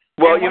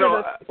 Well, and one of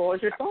those people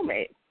is your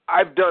soulmate.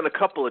 I've done a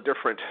couple of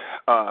different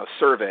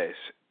surveys,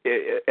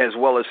 as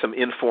well as some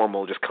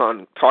informal, just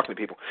talking to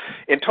people,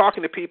 and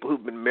talking to people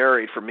who've been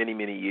married for many,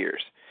 many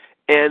years.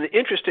 And the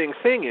interesting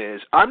thing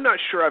is, I'm not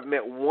sure I've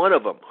met one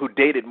of them who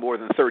dated more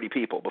than 30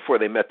 people before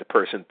they met the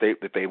person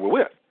that they were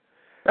with.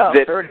 Oh,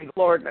 30,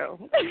 Lord, no.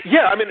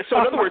 Yeah,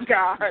 so in other words,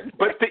 God.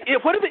 But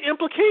what are the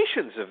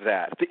implications of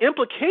that? The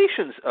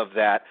implications of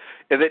that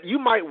is that you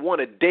might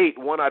want to date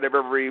one out of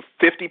every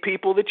 50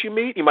 people that you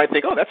meet. You might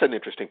think, that's an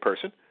interesting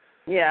person.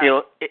 Yeah.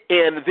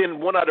 And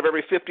then one out of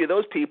every 50 of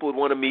those people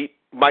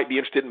might be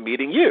interested in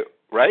meeting you,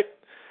 right?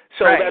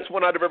 So that's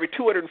one out of every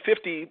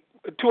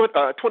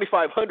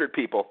 2,500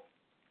 people.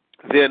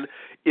 Then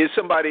is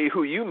somebody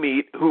who you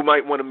meet who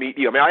might want to meet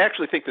you. I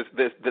actually think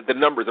that the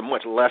numbers are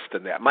much less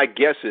than that. My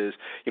guess is,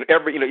 if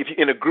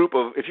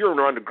you're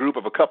around a group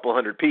of a couple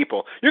hundred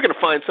people, you're going to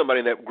find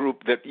somebody in that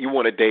group that you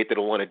want to date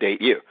that'll want to date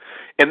you.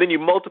 And then you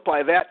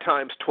multiply that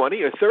times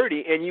 20 or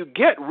 30, and you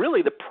get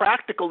really the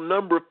practical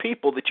number of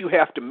people that you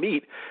have to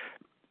meet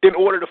in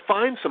order to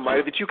find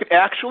somebody that you could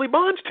actually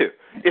bond to.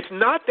 It's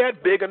not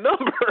that big a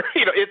number.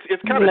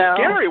 It's kind of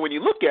scary when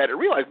you look at it and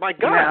realize, my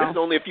God, this is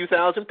only a few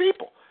thousand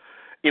people.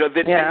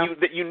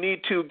 That you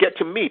need to get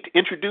to meet, to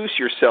introduce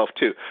yourself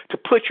to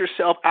put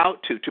yourself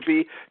out to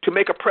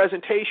make a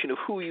presentation of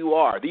who you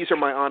are. These are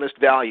my honest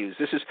values.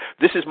 This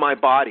is my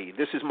body.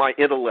 This is my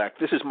intellect.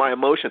 This is my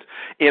emotions.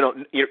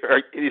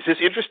 Is this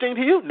interesting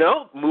to you?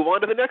 No. Move on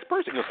to the next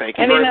person. Thank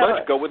you very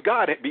much. Go with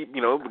God.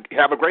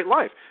 Have a great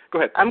life. Go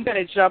ahead. I'm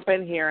going to jump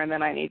in here, and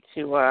then I need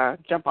to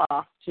jump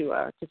off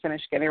to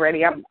finish getting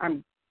ready.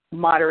 I'm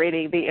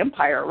moderating the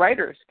Empire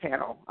Writers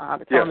Panel,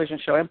 the television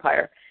show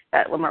Empire,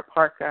 at Lamert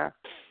Park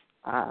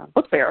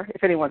Book Fair,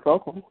 if anyone's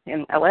local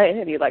in L.A.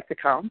 and you'd like to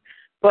come.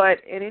 But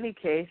in any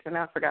case, and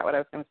I forgot what I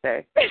was going to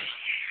say.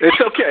 It's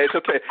okay. It's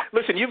okay.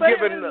 Listen, you've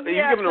given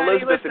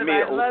Elizabeth and me.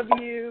 I love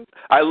you.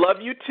 I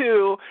love you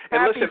too.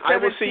 And Happy listen, I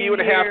will see you in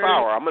a half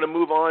hour. I'm going to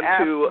move on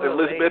to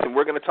Elizabeth, and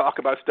we're going to talk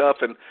about stuff.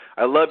 And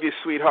I love you,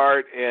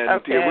 sweetheart.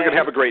 And we're going to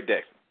have a great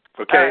day.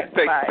 Okay.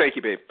 Right, thank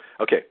you, babe.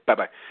 Okay.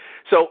 Bye.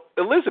 So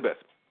Elizabeth.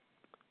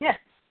 Yes.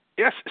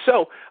 Yes.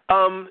 So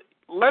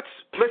let's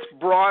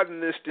broaden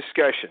this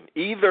discussion.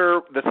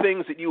 Either the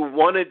things that you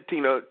wanted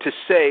to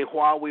say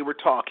while we were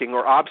talking,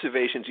 or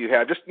observations you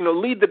had. Just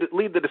lead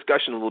the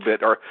discussion a little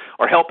bit, or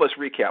help us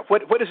recap.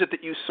 What is it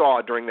that you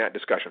saw during that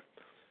discussion?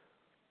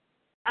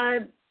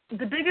 The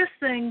biggest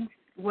thing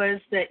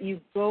was that you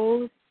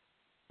both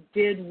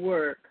did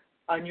work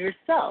on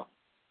yourself,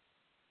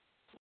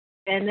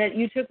 and that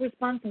you took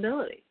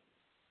responsibility.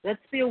 That's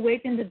the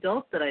awakened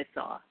adult that I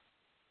saw.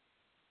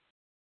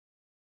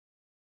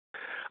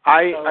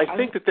 I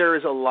think that there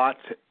is a lot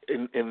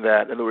in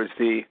that. In other words,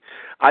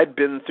 I'd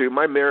been through,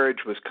 my marriage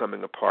was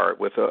coming apart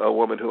with a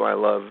woman who I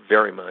love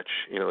very much,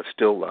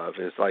 still love,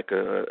 is like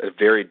a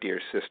very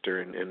dear sister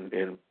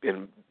and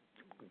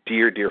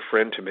dear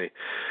friend to me,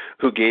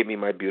 who gave me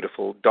my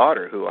beautiful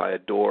daughter, who I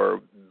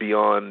adore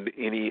beyond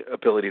any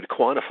ability to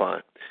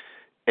quantify.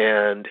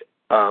 And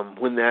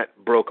when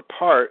that broke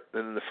apart,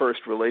 then the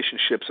first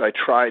relationships I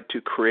tried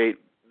to create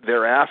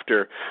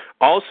thereafter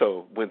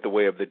also went the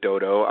way of the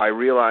dodo. I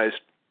realized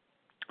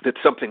that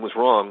something was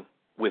wrong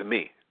with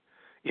me,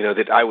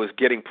 that I was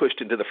getting pushed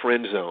into the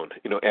friend zone,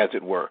 as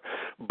it were.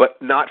 But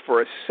not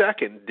for a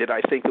second did I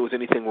think there was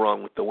anything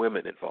wrong with the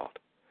women involved.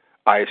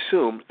 I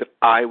assumed that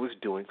I was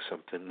doing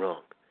something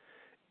wrong.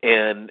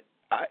 And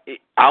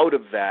out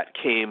of that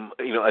came,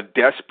 a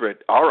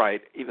desperate, all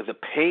right, the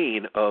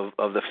pain of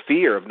the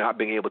fear of not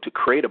being able to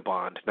create a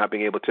bond, not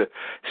being able to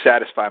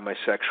satisfy my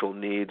sexual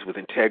needs with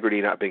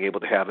integrity, not being able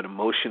to have an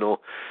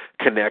emotional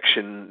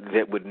connection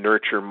that would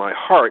nurture my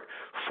heart,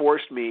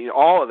 forced me,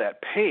 all of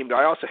that pain. But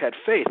I also had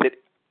faith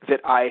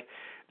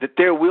that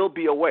there will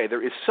be a way.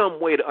 There is some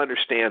way to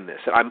understand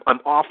this. I'm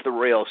off the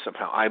rails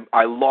somehow.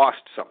 I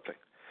lost something.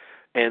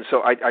 And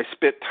so I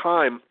spent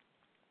time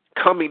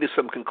coming to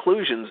some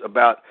conclusions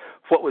about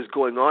what was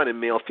going on in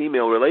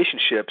male-female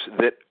relationships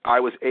that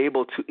I was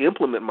able to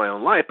implement in my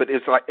own life. But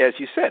it's like, as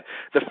you said,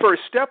 the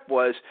first step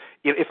was,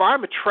 if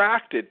I'm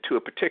attracted to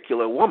a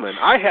particular woman,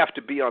 I have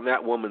to be on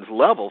that woman's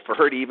level for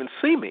her to even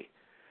see me.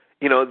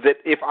 That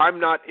if I'm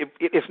not,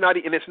 it's not,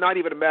 and it's not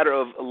even a matter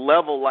of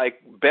level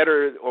like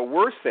better or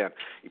worse than.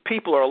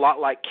 People are a lot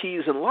like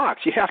keys and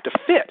locks. You have to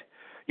fit.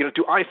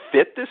 Do I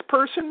fit this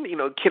person?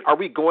 Are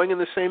we going in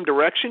the same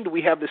direction? Do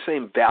we have the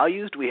same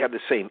values? Do we have the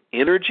same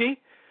energy?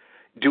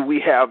 Do we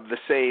have the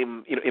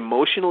same,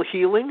 emotional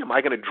healing? Am I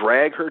going to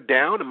drag her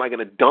down? Am I going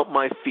to dump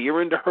my fear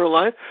into her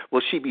life?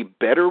 Will she be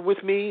better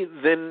with me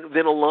than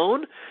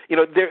alone?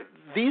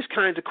 These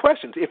kinds of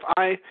questions. If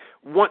I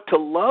want to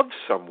love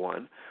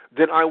someone,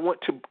 then I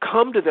want to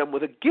come to them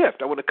with a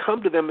gift. I want to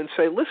come to them and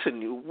say,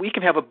 listen, we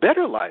can have a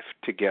better life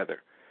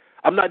together.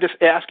 I'm not just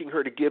asking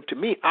her to give to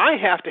me. I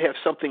have to have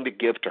something to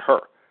give to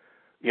her,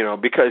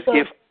 because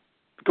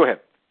go ahead.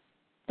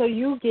 So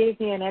you gave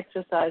me an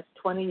exercise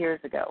 20 years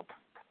ago,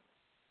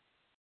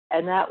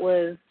 and that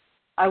was,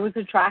 I was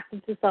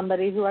attracted to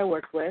somebody who I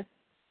worked with,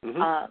 and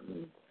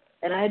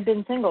I had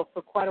been single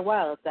for quite a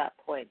while at that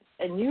point.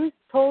 And you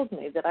told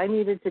me that I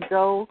needed to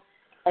go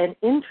and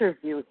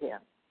interview him,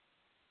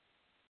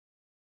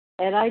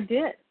 and I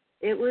did.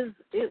 It was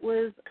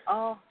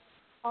a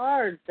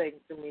hard thing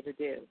for me to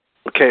do.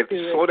 Okay,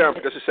 slow down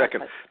for just a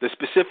second. The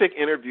specific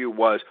interview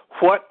was,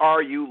 what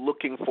are you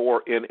looking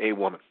for in a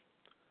woman?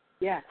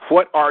 Yeah.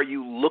 What are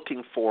you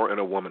looking for in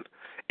a woman?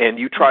 And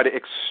you try to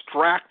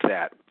extract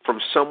that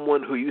from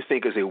someone who you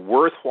think is a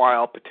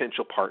worthwhile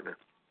potential partner.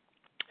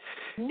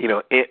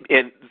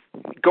 And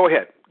go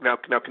ahead. Now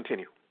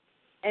continue.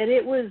 And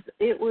it was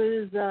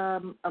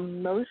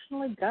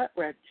emotionally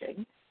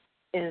gut-wrenching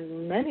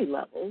in many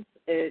levels.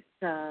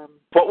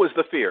 What was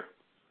the fear?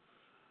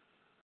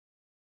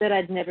 That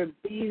I'd never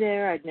be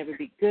there, I'd never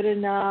be good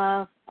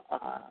enough,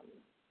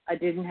 I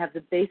didn't have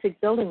the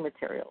basic building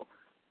materials.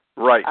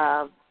 Right.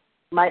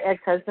 My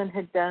ex-husband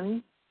had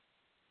done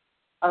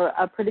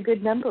a pretty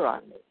good number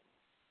on me.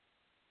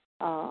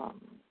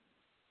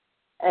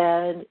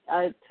 And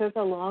it took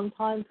a long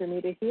time for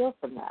me to heal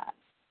from that.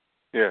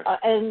 Yeah.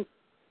 And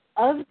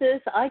of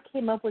this, I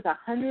came up with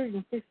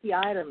 150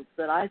 items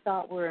that I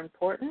thought were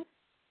important.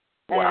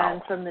 Wow.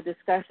 And from the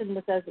discussion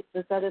with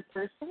this other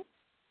person,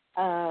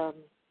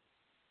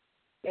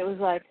 it was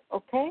like,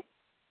 okay,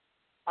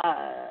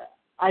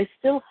 I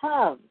still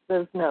have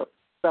those notes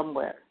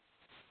somewhere.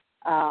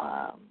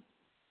 I'd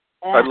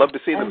love to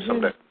see them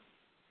someday.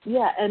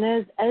 Yeah,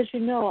 and as you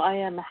know, I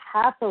am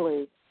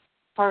happily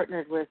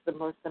partnered with the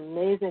most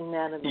amazing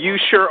man in the world. You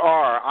sure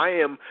are.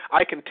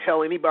 I can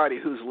tell anybody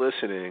who's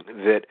listening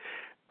that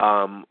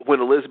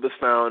when Elizabeth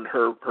found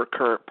her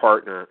current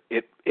partner,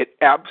 it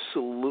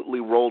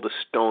absolutely rolled a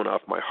stone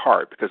off my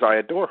heart because I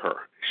adore her.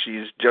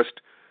 She's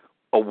just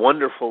a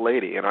wonderful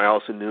lady, and I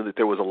also knew that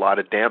there was a lot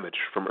of damage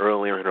from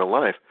earlier in her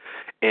life.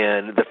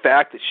 And the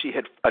fact that she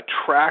had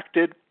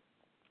attracted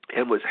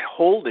and was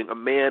holding a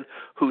man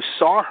who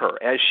saw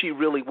her as she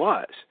really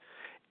was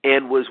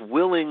and was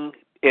willing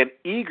and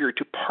eager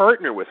to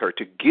partner with her,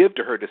 to give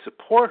to her, to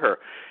support her,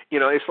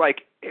 it's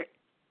like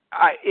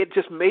it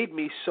just made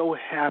me so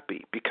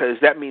happy, because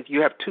that means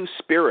you have two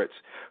spirits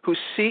who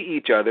see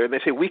each other and they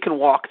say, we can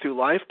walk through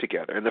life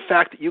together. And the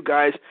fact that you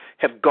guys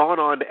have gone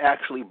on to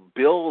actually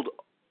build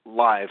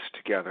lives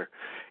together,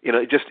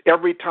 just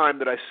every time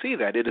that I see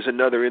that, it is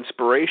another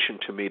inspiration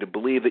to me to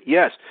believe that,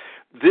 yes,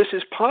 this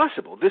is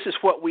possible. This is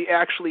what we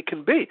actually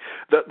can be.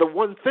 The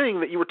one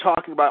thing that you were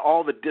talking about,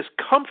 all the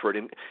discomfort,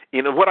 and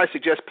what I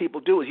suggest people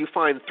do is you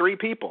find 3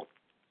 people,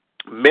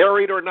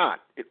 married or not,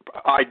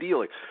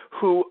 ideally,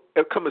 who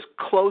come as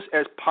close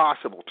as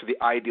possible to the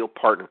ideal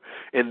partner.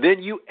 And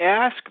then you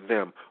ask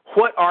them,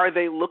 what are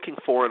they looking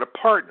for in a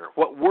partner?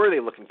 What were they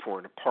looking for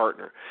in a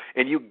partner?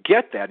 And you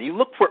get that. You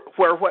look for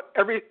where what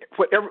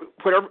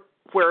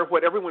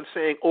everyone's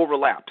saying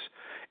overlaps.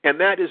 And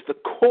that is the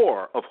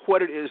core of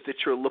what it is that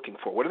you're looking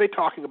for. What are they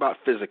talking about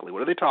physically?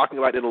 What are they talking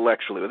about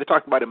intellectually? What are they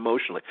talking about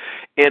emotionally?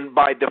 And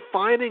by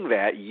defining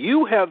that,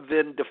 you have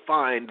then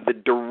defined the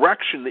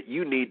direction that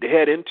you need to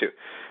head into.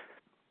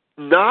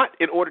 Not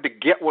in order to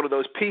get one of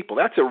those people.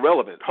 That's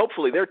irrelevant.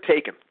 Hopefully they're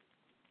taken.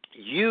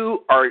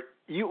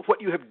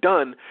 What you have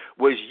done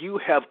was you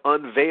have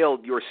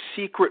unveiled your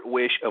secret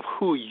wish of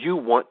who you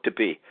want to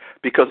be.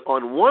 Because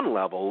on one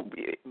level,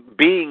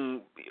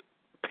 being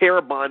pair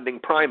bonding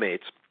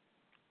primates,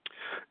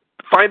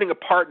 finding a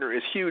partner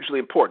is hugely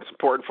important. It's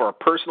important for our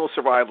personal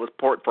survival. It's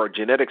important for our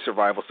genetic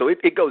survival. So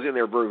it goes in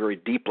there very, very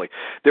deeply.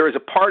 There is a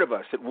part of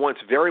us that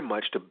wants very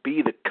much to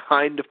be the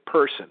kind of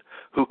person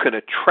who can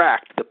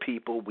attract the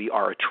people we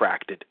are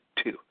attracted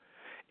to.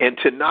 And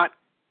to not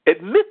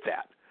admit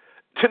that,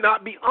 to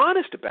not be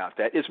honest about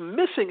that, is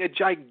missing a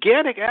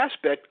gigantic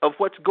aspect of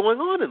what's going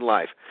on in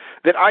life.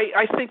 That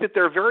I think that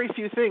there are very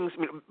few things,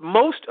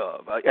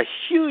 a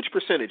huge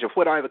percentage of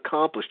what I've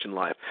accomplished in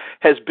life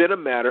has been a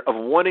matter of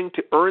wanting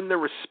to earn the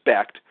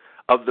respect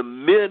of the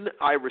men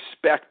I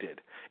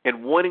respected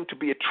and wanting to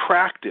be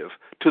attractive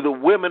to the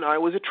women I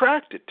was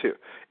attracted to.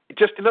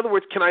 Just, in other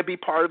words, can I be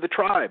part of the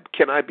tribe?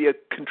 Can I be a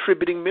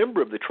contributing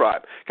member of the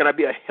tribe? Can I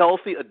be a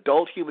healthy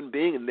adult human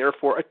being and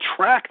therefore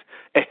attract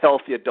a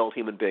healthy adult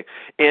human being?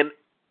 And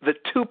the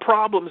 2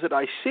 problems that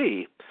I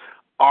see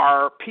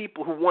are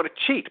people who want to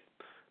cheat,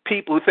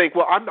 people who think,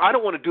 well, I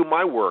don't want to do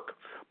my work,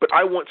 but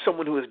I want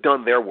someone who has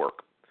done their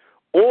work,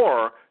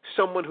 or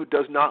someone who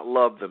does not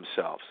love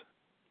themselves.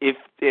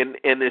 And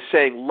is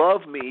saying,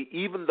 love me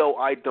even though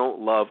I don't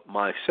love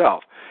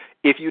myself.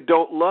 If you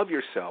don't love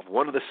yourself,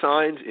 one of the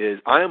signs is,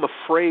 I am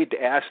afraid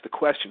to ask the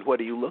question, what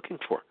are you looking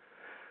for?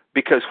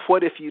 Because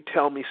what if you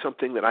tell me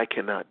something that I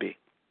cannot be?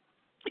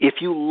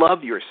 If you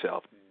love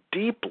yourself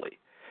deeply,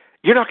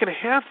 you're not going to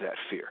have that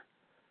fear,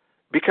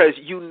 because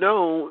you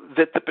know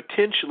that the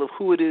potential of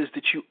who it is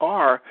that you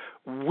are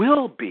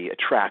will be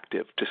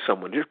attractive to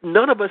someone.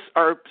 None of us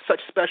are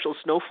such special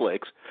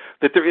snowflakes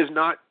that there is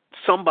not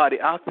somebody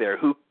out there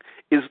who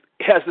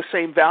has the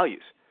same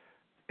values,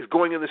 is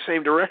going in the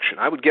same direction.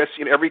 I would guess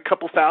every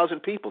couple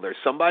thousand people, there's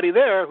somebody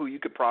there who you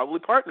could probably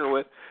partner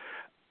with.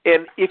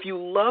 And if you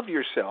love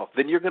yourself,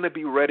 then you're going to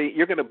be ready,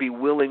 you're going to be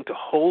willing to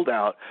hold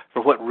out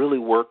for what really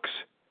works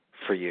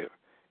for you.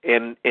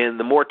 And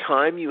the more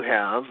time you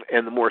have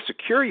and the more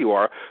secure you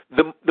are,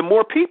 the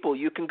more people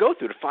you can go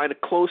through to find a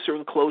closer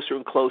and closer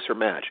and closer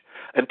match,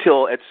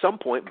 until at some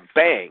point,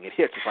 bang, it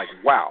hits. It's like,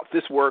 wow,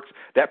 this works.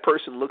 That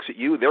person looks at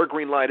you, their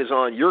green light is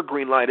on, your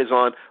green light is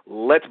on,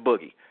 let's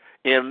boogie.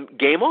 And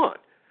game on.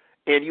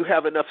 And you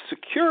have enough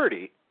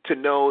security to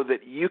know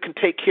that you can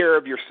take care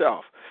of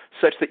yourself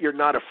such that you're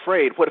not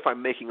afraid, what if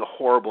I'm making a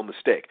horrible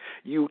mistake?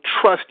 You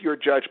trust your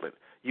judgment.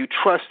 You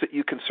trust that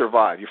you can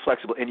survive. You're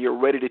flexible, and you're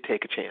ready to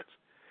take a chance.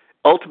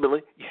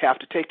 Ultimately, you have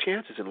to take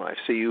chances in life.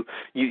 So you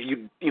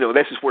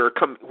this is where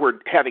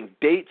having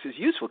dates is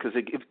useful, because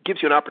it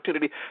gives you an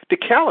opportunity to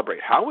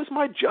calibrate. How was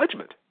my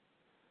judgment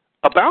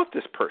about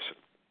this person?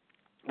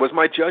 Was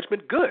my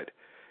judgment good?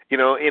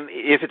 And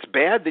if it's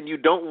bad, then you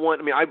don't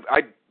want.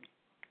 I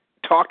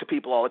talk to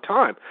people all the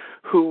time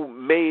who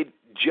made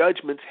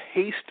judgments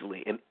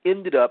hastily and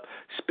ended up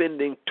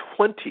spending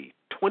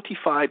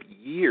 25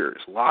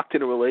 years locked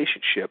in a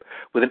relationship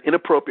with an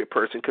inappropriate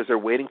person because they're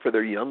waiting for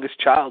their youngest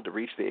child to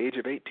reach the age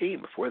of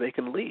 18 before they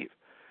can leave.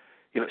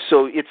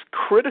 So it's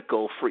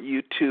critical for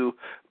you to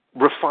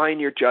refine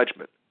your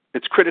judgment.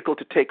 It's critical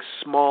to take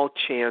small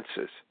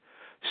chances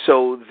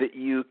so that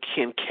you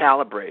can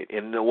calibrate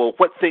and know, well,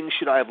 what things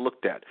should I have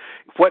looked at?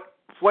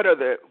 What are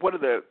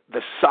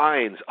the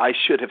signs I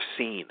should have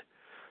seen?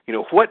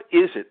 What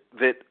is it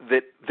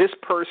that this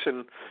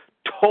person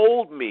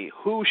told me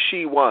who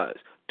she was,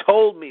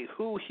 told me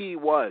who he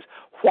was?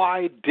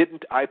 Why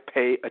didn't I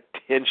pay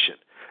attention?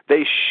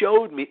 They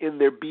showed me in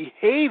their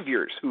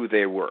behaviors who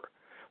they were.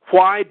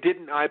 Why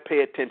didn't I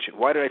pay attention?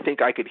 Why did I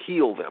think I could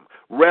heal them,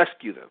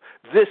 rescue them,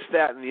 this,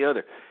 that, and the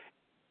other?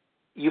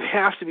 You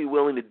have to be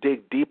willing to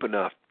dig deep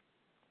enough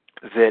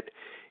that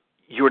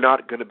you're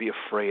not going to be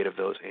afraid of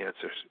those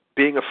answers.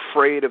 Being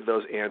afraid of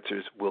those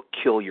answers will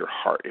kill your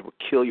heart. It will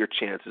kill your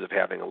chances of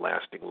having a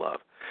lasting love.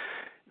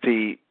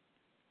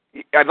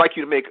 I'd like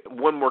you to make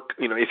one more,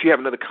 if you have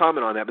another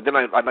comment on that, but then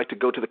I'd like to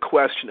go to the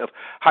question of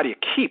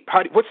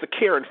what's the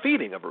care and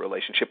feeding of a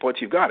relationship once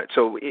you've got it?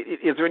 So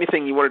is there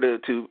anything you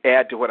wanted to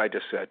add to what I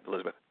just said,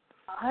 Elizabeth?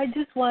 I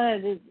just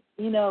wanted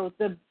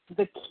to,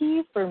 the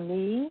key for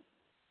me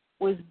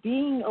was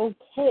being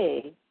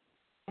okay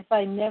if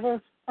I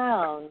never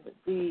found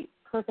the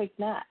perfect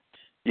match.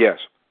 Yes.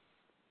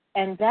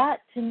 And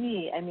that, to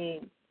me,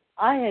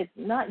 I had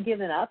not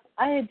given up.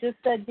 I had just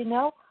said,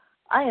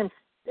 I am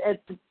a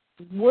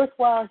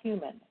worthwhile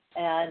human,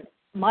 and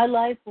my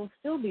life will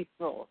still be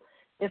full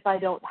if I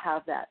don't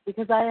have that,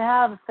 because I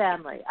have a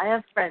family, I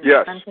have friends,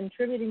 yes. I'm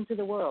contributing to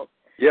the world.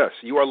 Yes,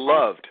 you are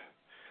loved.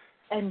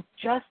 And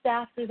just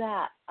after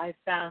that, I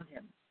found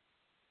him.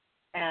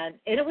 And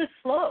it was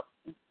slow.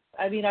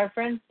 Our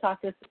friends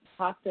talked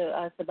to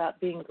us about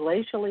being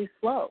glacially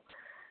slow,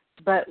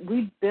 but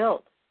we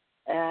built,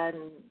 and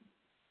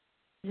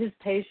his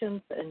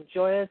patience and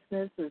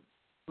joyousness is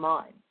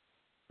mine.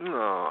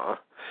 Aww,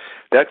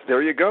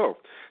 there you go.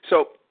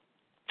 So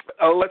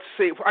let's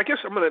see. I guess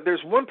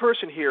there's one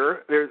person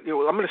here. I'm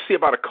going to see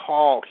about a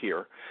call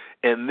here,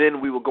 and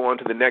then we will go on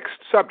to the next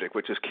subject,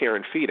 which is care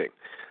and feeding.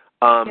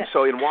 Yes.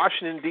 So in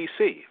Washington,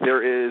 D.C.,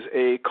 there is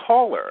a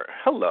caller.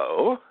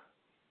 Hello.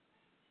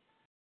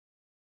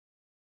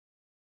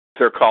 Is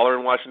there a caller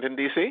in Washington,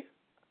 D.C.?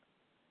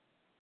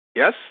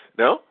 Yes?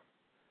 No?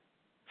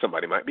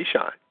 Somebody might be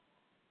shy.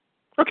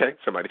 Okay,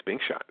 somebody's being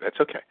shy. That's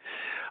okay.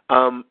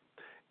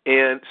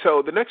 And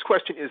so the next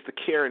question is the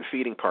care and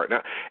feeding part.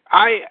 Now,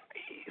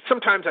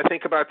 sometimes I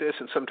think about this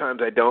and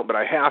sometimes I don't, but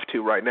I have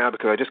to right now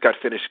because I just got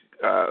finished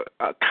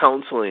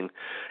counseling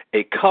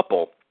a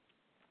couple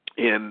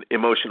in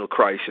emotional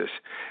crisis.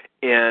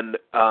 And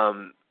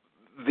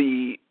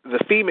the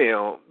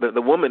female,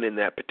 the woman in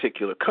that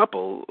particular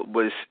couple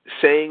was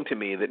saying to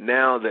me that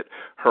now that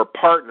her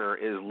partner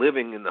is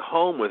living in the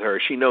home with her,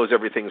 she knows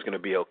everything's going to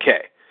be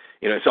okay.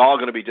 It's all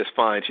going to be just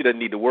fine. She doesn't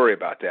need to worry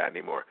about that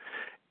anymore.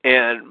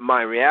 And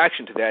my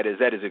reaction to that is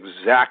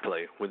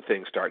exactly when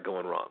things start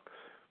going wrong.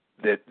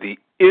 That the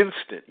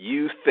instant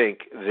you think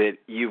that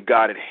you've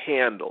got it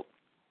handled,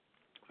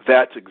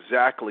 that's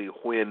exactly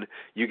when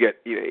you get,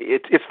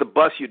 it's the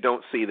bus you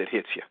don't see that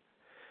hits you.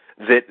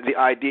 That the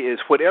idea is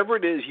whatever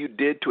it is you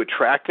did to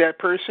attract that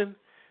person,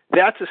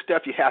 that's the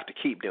stuff you have to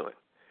keep doing.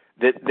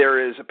 That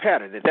there is a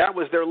pattern, that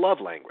was their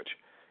love language.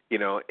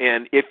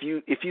 And if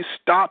you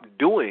stop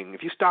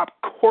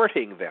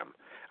courting them,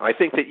 I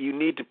think that you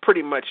need to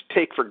pretty much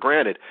take for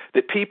granted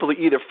that people are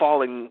either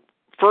falling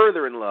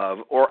further in love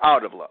or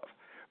out of love.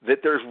 That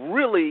there's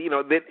really,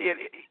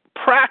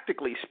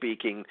 practically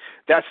speaking,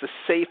 that's the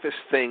safest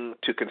thing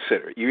to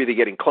consider. You're either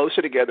getting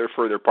closer together or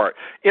further apart.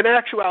 In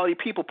actuality,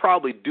 people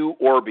probably do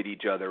orbit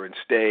each other and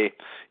stay,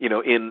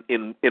 in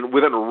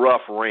within a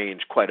rough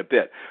range quite a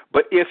bit.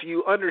 But if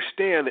you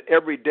understand that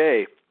every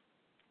day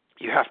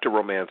you have to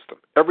romance them.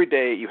 Every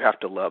day you have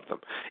to love them.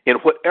 In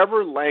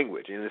whatever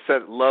language, and it's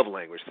that love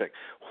language thing,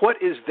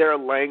 what is their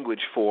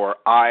language for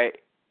I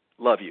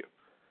love you?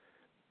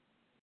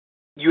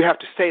 You have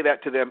to say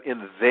that to them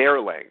in their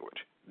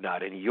language,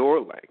 not in your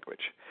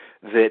language.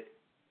 That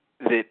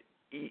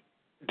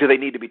do they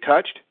need to be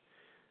touched?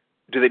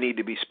 Do they need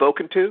to be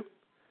spoken to?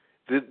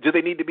 Do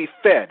they need to be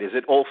fed? Is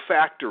it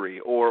olfactory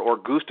or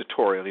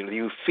gustatory?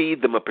 You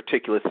feed them a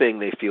particular thing,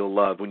 they feel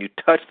loved. When you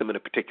touch them in a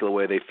particular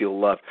way, they feel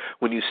loved.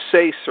 When you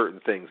say certain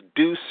things,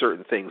 do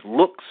certain things,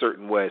 look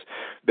certain ways,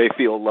 they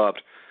feel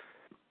loved.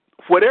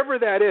 Whatever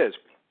that is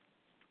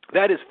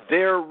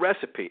their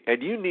recipe,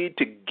 and you need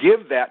to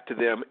give that to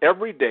them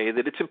every day,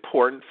 that it's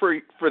important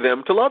for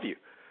them to love you.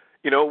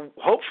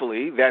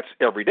 Hopefully that's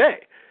every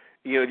day.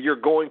 You're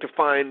going to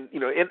find,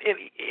 and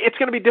it's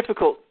going to be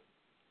difficult.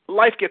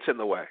 Life gets in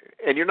the way,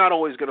 and you're not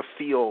always going to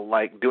feel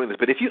like doing this.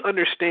 But if you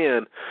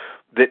understand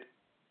that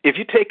if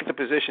you take the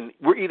position,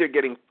 we're either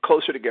getting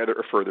closer together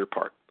or further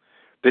apart,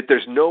 that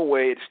there's no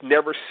way, it's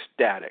never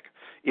static.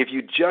 If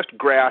you just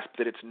grasp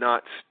that it's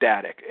not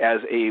static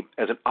as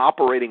an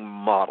operating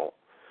model,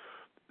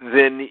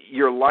 then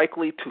you're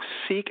likely to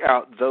seek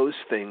out those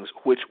things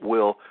which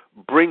will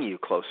bring you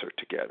closer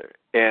together.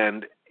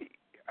 And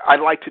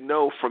I'd like to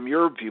know from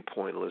your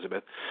viewpoint,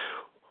 Elizabeth,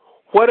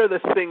 what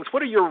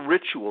are your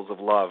rituals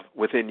of love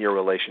within your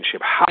relationship?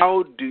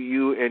 How do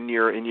you and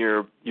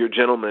your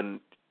gentleman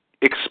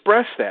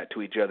express that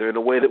to each other in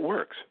a way that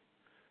works?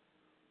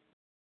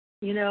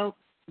 When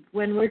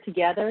we're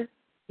together,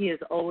 he is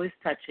always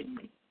touching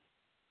me.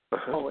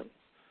 Uh-huh. Always.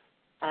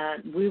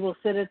 We will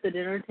sit at the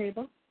dinner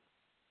table,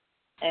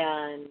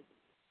 and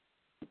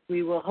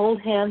we will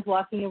hold hands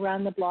walking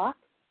around the block.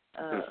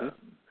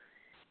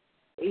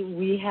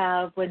 We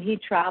have, when he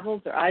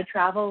travels or I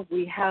travel,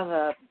 we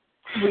have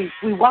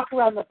we walk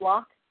around the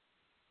block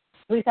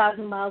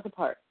 3,000 miles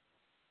apart.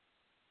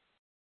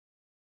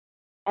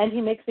 And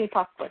he makes me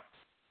popcorn.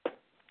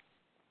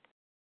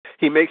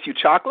 He makes you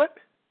chocolate?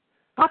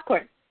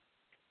 Popcorn.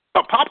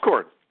 Oh,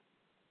 popcorn.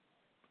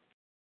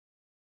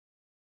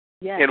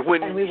 Yes. And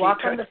we walk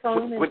on the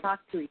phone and talk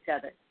to each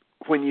other.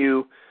 When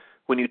you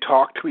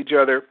talk to each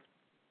other,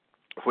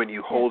 when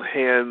you hold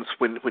hands,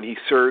 when he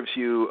serves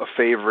you a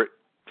favorite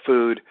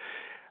food,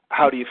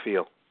 how do you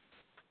feel?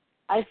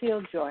 I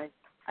feel joy.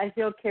 I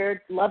feel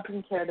loved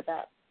and cared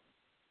about.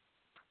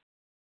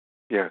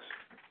 Yes.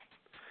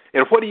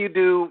 And what do you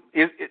do?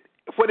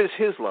 What is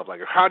his love like?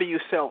 Or how do you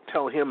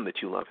tell him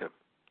that you love him?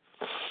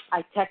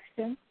 I text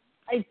him.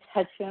 I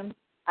touch him.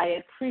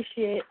 I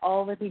appreciate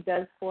all that he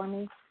does for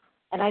me.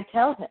 And I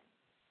tell him.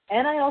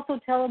 And I also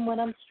tell him when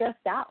I'm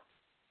stressed out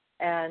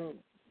and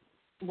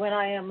when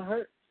I am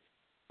hurt.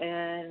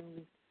 And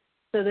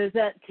so there's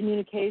that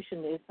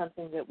communication is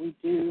something that we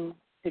do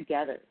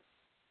together.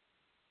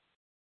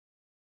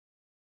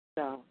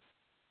 So,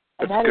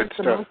 and that is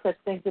the most, I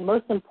think, the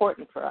most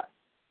important for us.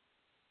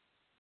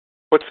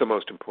 What's the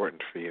most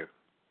important for you?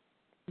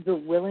 The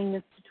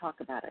willingness to talk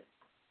about it.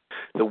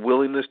 The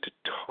willingness to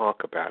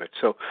talk about it.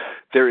 So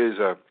there is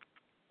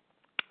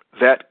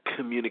that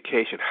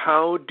communication.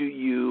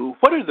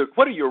 What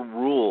are your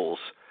rules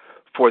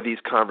for these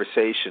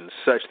conversations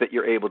such that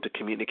you're able to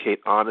communicate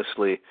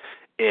honestly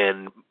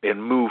and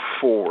move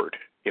forward,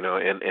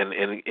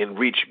 and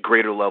reach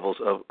greater levels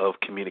of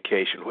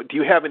communication? Do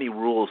you have any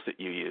rules that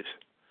you use?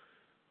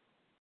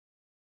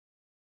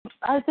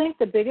 I think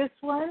the biggest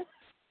one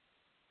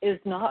is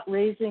not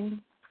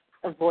raising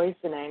a voice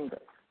in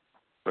anger.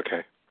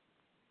 Okay.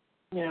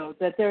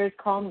 That there is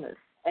calmness.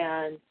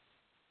 And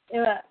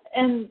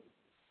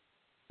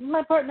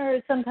my partner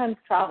sometimes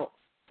travels.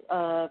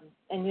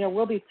 And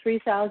we'll be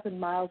 3,000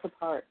 miles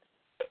apart.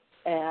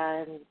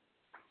 And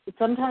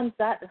sometimes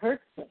that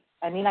hurts me.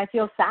 I mean, I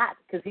feel sad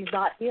because he's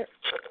not here.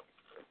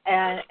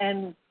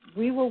 And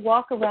we will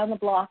walk around the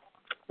block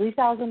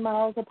 3,000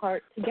 miles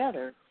apart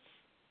together.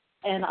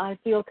 And I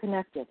feel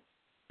connected.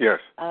 Yes.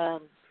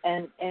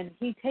 And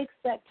he takes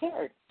that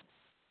care.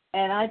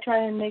 And I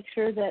try and make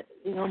sure that,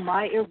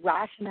 my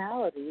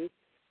irrationality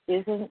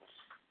isn't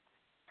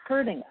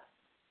hurting us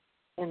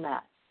in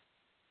that.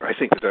 I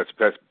think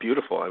that's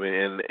beautiful. I mean,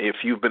 and if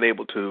you've been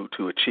able to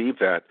achieve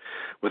that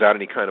without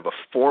any kind of a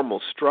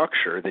formal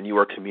structure, then you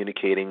are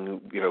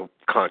communicating,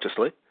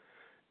 consciously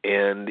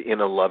and in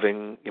a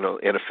loving,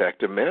 and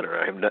effective manner.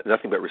 I have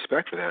nothing but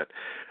respect for that.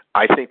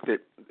 I think that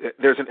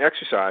there's an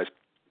exercise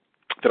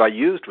that I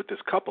used with this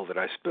couple that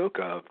I spoke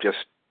of just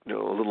a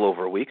little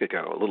over a week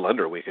ago, a little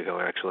under a week ago,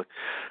 actually.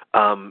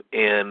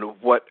 And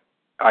what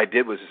I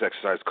did was this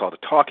exercise called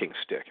a talking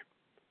stick.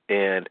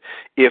 And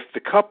if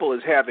the couple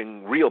is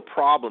having real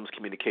problems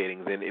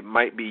communicating, then it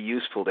might be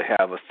useful to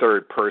have a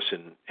third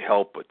person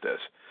help with this,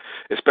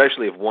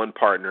 especially if one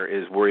partner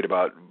is worried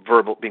about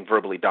being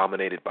verbally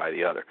dominated by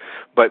the other.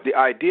 But the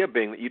idea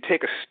being that you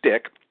take a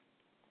stick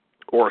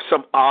or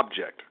some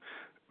object.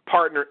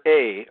 Partner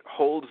A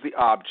holds the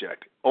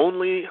object.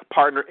 Only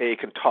partner A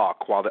can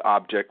talk while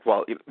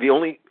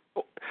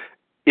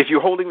if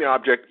you're holding the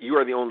object, you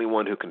are the only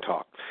one who can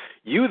talk.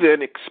 You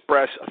then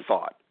express a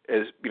thought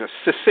as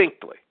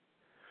succinctly.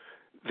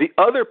 The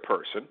other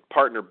person,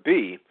 partner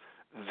B,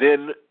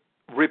 then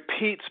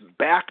repeats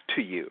back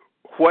to you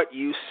what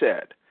you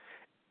said,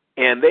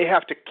 and they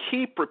have to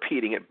keep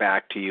repeating it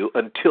back to you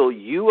until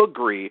you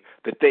agree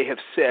that they have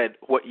said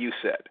what you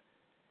said.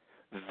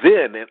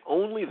 Then and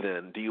only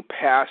then do you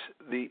pass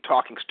the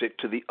talking stick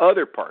to the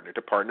other partner,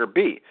 to partner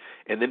B,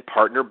 and then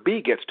partner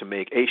B gets to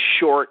make a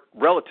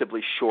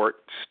relatively short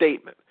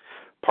statement.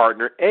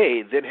 Partner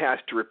A then has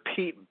to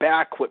repeat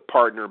back what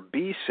partner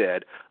B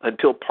said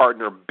until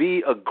partner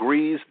B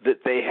agrees that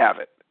they have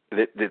it.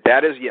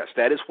 That is, yes,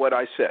 that is what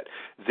I said.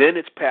 Then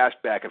it's passed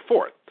back and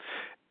forth.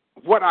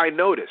 What I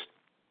noticed,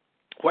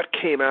 what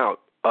came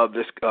out of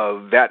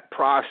that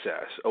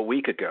process a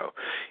week ago,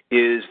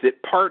 is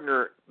that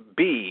partner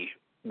B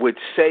would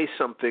say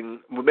something,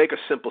 would make a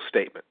simple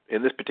statement.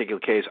 In this particular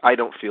case, I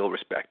don't feel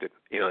respected,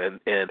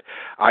 and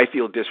I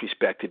feel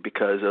disrespected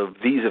because of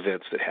these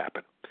events that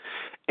happened.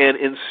 And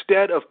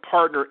instead of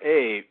partner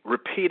A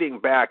repeating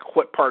back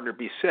what partner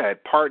B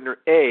said, partner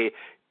A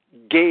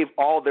gave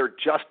all their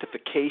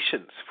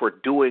justifications for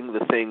doing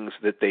the things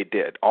that they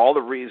did, all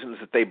the reasons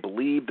that they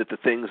believed that the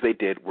things they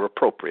did were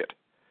appropriate.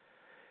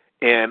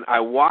 And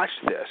I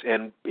watched this,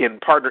 and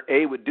partner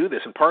A would do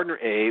this, and partner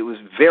A was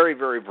very,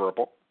 very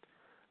verbal.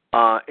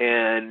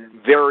 And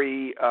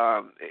very,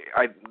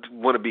 I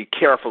want to be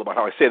careful about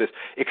how I say this,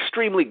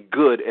 extremely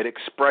good at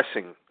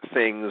expressing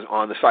things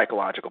on the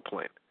psychological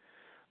plane.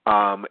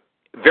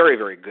 Very,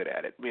 very good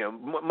at it.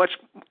 Much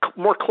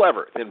more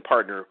clever than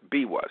partner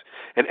B was.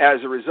 And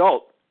as a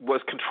result,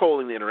 was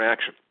controlling the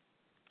interaction.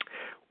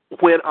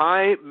 When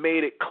I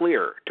made it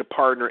clear to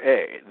partner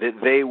A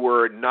that they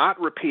were not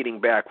repeating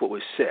back what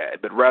was said,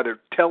 but rather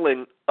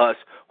telling us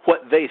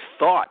what they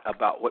thought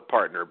about what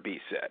partner B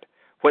said,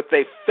 what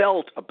they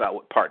felt about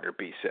what partner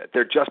B said,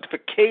 their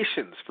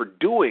justifications for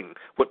doing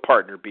what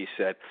partner B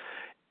said,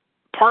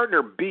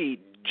 partner B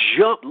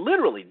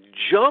literally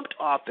jumped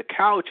off the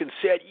couch and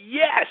said,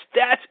 yes,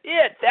 that's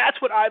it.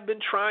 That's what I've been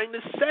trying to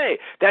say.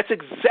 That's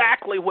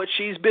exactly what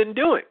she's been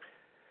doing.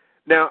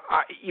 Now,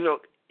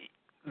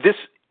 this,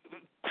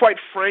 quite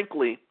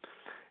frankly,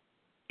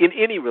 in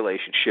any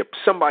relationship,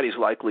 somebody's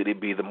likely to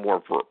be the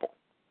more verbal.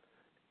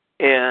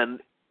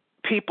 And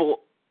people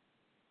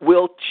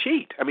will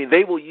cheat. I mean,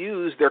 they will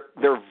use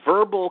their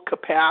verbal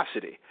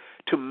capacity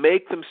to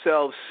make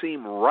themselves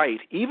seem right,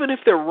 even if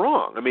they're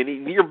wrong. I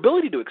mean, your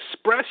ability to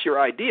express your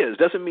ideas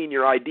doesn't mean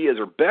your ideas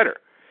are better.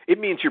 It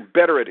means you're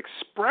better at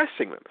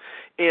expressing them.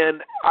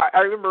 And I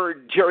remember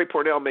Jerry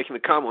Pournelle making the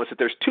comment that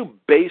there's two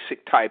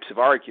basic types of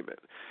argument.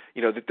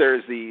 You know, that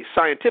there's the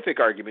scientific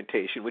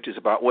argumentation, which is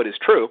about what is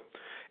true,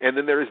 and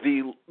then there's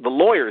the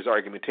lawyer's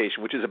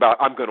argumentation, which is about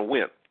I'm going to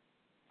win.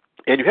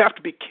 And you have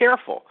to be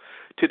careful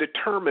to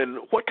determine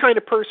what kind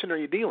of person are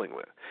you dealing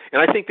with.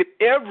 And I think that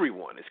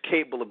everyone is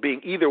capable of being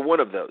either one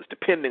of those,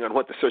 depending on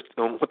what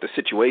the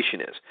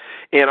situation is.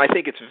 And I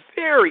think it's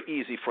very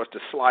easy for us to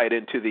slide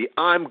into the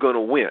I'm going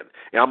to win,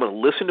 and I'm going to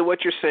listen to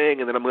what you're saying,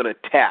 and then I'm going to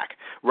attack,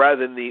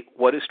 rather than the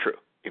what is true.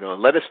 You know,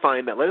 let us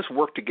find that. Let us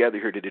work together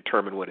here to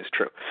determine what is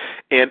true.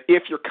 And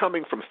if you're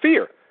coming from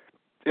fear,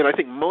 and I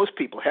think most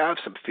people have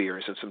some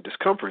fears and some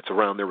discomforts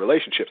around their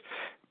relationships,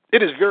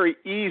 it is very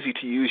easy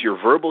to use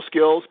your verbal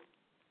skills,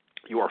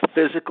 your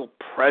physical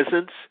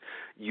presence,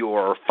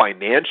 your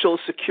financial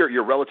security,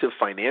 your relative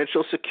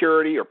financial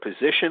security or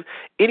position,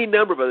 any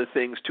number of other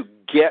things to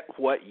get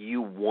what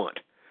you want,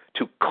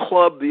 to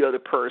club the other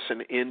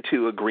person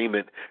into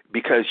agreement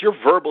because your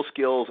verbal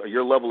skills or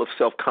your level of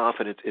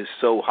self-confidence is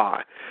so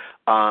high.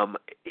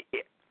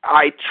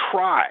 I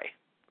try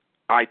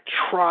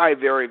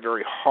very,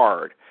 very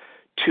hard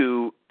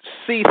to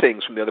see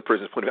things from the other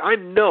person's point of view. I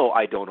know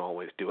I don't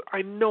always do it.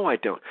 I know I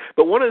don't.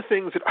 But one of the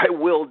things that I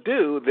will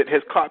do that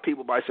has caught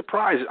people by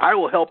surprise is I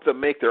will help them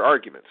make their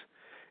arguments.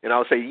 And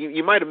I'll say,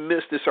 you might have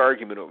missed this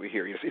argument over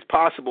here. It's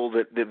possible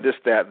that this,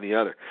 that, and the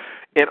other.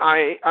 And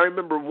I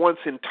remember once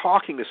in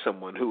talking to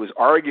someone who was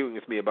arguing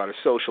with me about a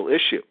social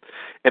issue,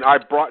 and I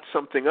brought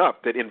something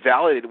up that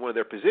invalidated one of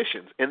their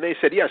positions, and they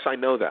said, yes, I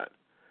know that.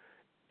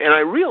 And I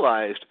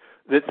realized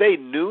that they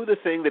knew the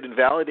thing that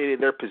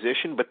invalidated their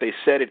position, but they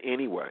said it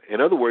anyway.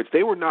 In other words,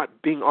 they were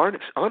not being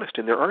honest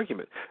in their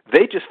argument.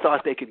 They just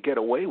thought they could get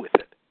away with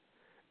it.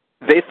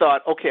 They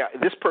thought, okay,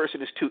 this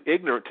person is too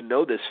ignorant to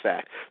know this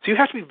fact. So you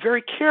have to be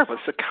very careful.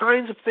 It's the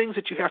kinds of things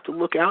that you have to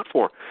look out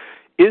for.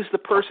 Is the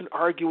person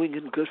arguing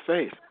in good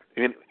faith?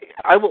 And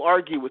I will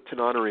argue with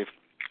Tananarive.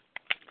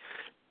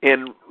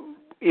 And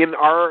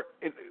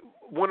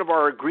one of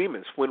our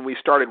agreements when we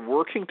started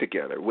working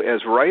together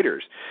as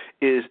writers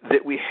is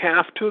that we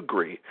have to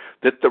agree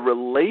that the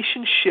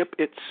relationship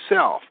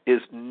itself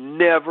is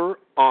never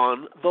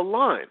on the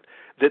line,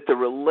 that the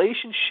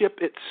relationship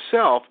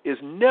itself is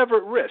never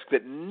at risk,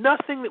 that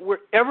nothing that we're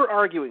ever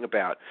arguing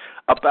about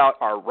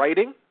our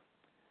writing,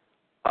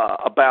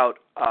 about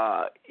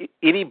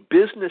any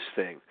business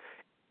thing,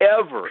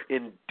 ever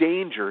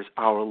endangers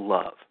our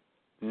love.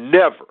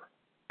 Never,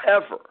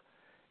 ever.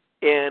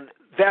 And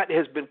that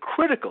has been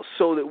critical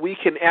so that we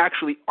can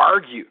actually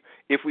argue,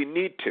 if we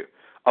need to,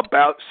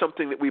 about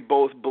something that we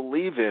both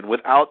believe in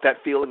without that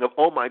feeling of,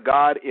 oh my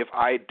God, if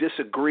I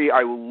disagree,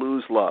 I will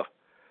lose love.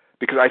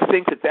 Because I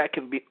think that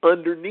can be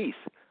underneath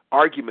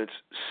arguments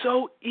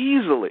so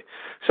easily.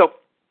 So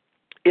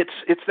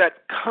it's that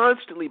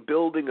constantly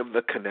building of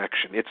the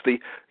connection. It's the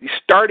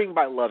starting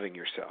by loving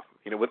yourself.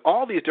 You know, with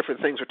all these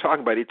different things we're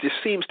talking about, it just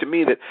seems to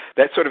me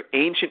that sort of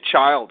ancient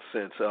child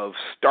sense of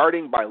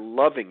starting by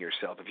loving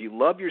yourself. If you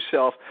love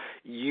yourself,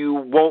 you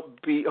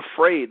won't be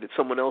afraid that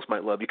someone else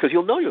might love you because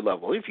you'll know you're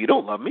lovable. If you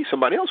don't love me,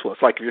 somebody else will.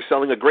 It's like if you're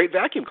selling a great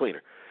vacuum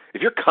cleaner.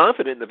 If you're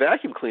confident in the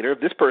vacuum cleaner, if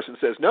this person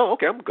says no,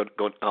 okay,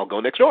 I'll go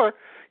next door.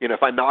 You know,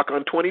 if I knock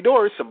on 20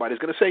 doors, somebody's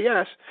going to say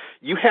yes.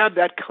 You have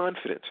that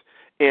confidence,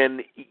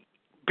 and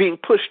being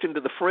pushed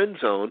into the friend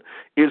zone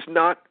does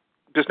not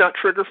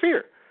trigger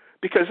fear.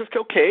 Because it's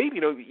okay, you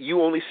know,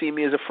 you only see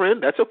me as a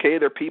friend. That's okay.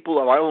 There are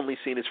people I only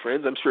seen as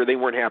friends. I'm sure they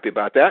weren't happy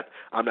about that.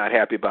 I'm not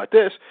happy about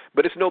this.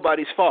 But it's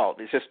nobody's fault.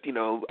 It's just, you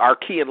know, our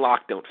key and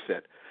lock don't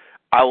fit.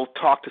 I will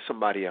talk to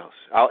somebody else.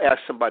 I'll ask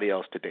somebody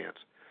else to dance.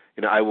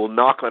 You know, I will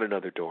knock on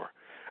another door.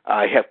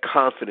 I have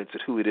confidence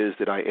that who it is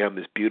that I am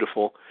is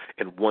beautiful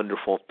and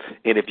wonderful.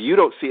 And if you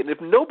don't see it, and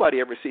if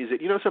nobody ever sees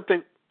it, you know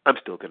something? I'm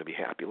still going to be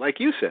happy. Like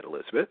you said,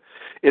 Elizabeth,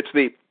 it's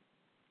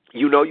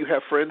you know you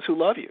have friends who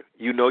love you.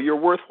 You know you're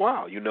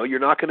worthwhile. You know you're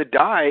not going to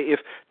die if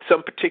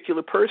some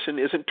particular person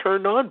isn't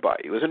turned on by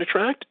you, isn't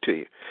attracted to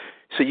you.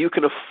 So you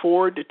can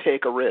afford to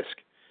take a risk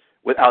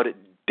without it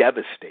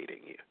devastating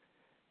you.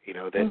 You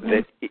know,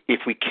 that if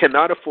we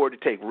cannot afford to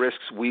take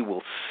risks, we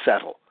will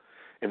settle.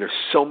 And there's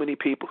so many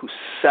people who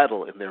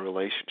settle in their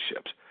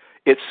relationships.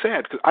 It's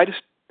sad because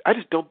I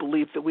just don't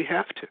believe that we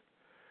have to.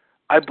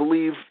 I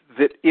believe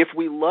that if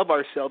we love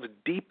ourselves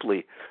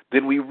deeply,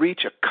 then we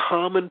reach a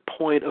common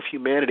point of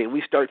humanity and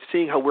we start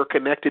seeing how we're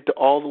connected to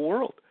all the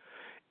world.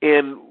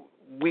 And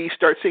we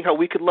start seeing how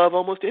we could love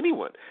almost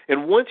anyone.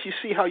 And once you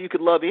see how you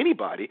could love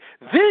anybody,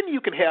 then you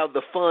can have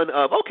the fun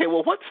of, okay,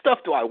 well, what stuff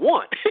do I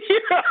want?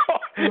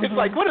 It's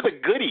like, what are the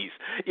goodies?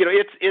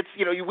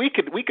 We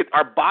could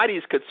our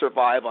bodies could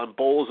survive on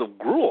bowls of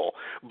gruel,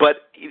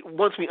 but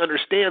once we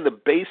understand the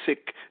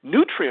basic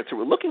nutrients that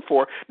we're looking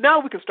for, now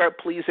we can start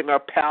pleasing our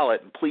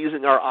palate and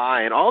pleasing our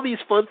eye and all these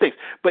fun things.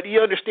 But you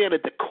understand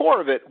at the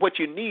core of it, what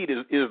you need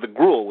is the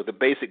gruel with the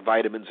basic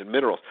vitamins and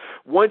minerals.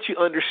 Once you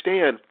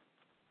understand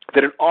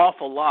that an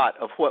awful lot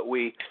of what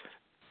we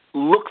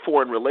look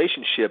for in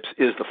relationships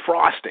is the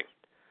frosting,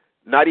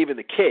 not even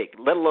the cake,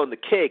 let alone the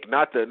cake,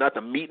 not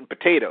the meat and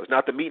potatoes,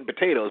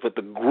 but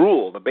the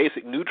gruel, the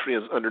basic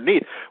nutrients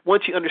underneath.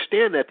 Once you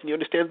understand that, then you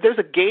understand there's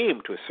a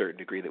game to a certain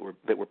degree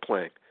that we're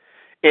playing.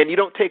 And you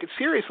don't take it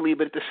seriously,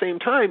 but at the same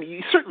time,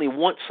 you certainly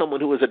want someone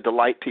who is a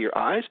delight to your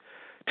eyes.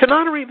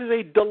 Tananarive is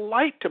a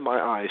delight to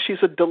my eyes. She's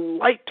a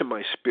delight to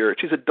my spirit.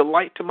 She's a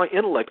delight to my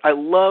intellect. I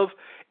love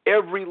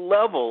every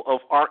level of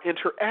our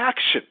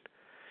interaction.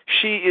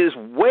 She is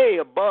way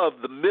above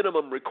the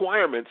minimum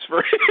requirements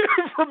for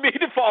me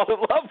to fall in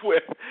love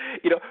with.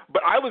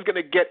 But I was going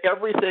to get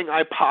everything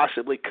I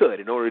possibly could.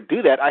 In order to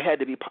do that, I had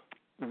to be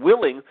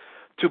willing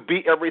to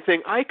be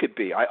everything I could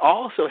be. I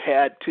also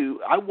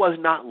I was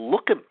not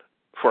looking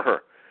for her.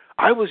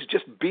 I was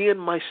just being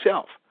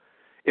myself.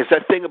 It's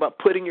that thing about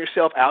putting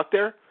yourself out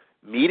there,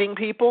 meeting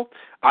people.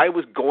 I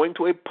was going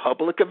to a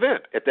public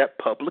event. At that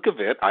public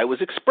event, I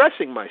was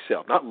expressing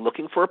myself, not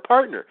looking for a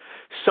partner.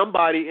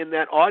 Somebody in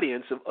that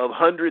audience of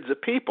hundreds of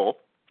people,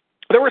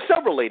 there were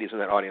several ladies in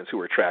that audience who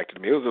were attracted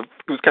to me. It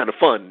was kind of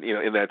fun,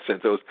 in that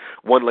sense. There was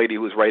one lady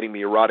who was writing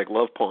me erotic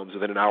love poems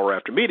within an hour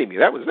after meeting me.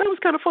 That was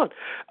kind of fun.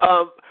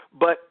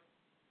 But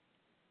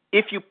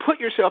if you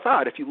put yourself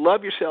out, if you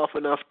love yourself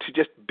enough to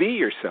just be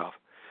yourself,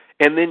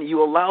 and then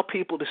you allow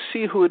people to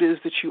see who it is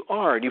that you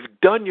are, and you've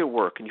done your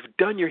work, and you've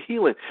done your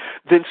healing,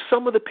 then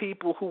some of the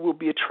people who will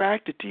be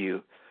attracted to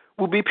you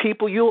will be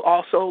people you'll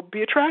also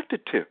be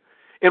attracted to.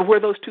 And where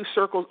those two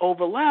circles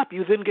overlap,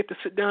 you then get to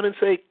sit down and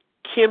say,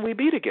 can we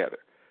be together?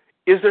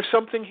 Is there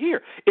something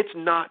here? It's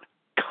not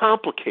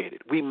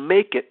complicated. We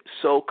make it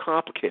so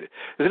complicated.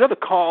 There's another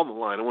call on the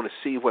line. I want to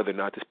see whether or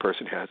not this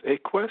person has a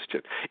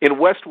question. In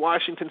West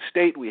Washington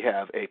State, we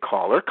have a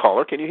caller.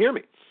 Caller, can you hear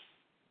me?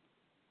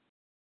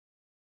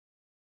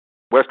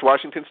 West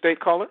Washington State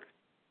caller?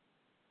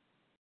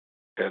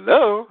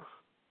 Hello?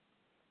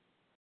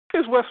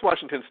 Is West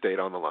Washington State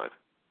on the line?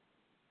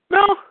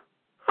 No?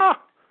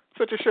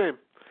 Such a shame.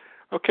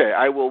 Okay,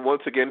 I will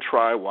once again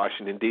try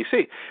Washington,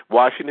 D.C.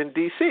 Washington,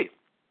 D.C.,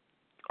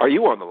 are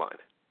you on the line?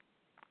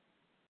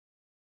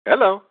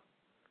 Hello?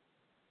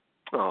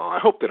 Oh, I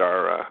hope that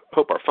our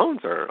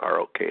phones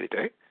are okay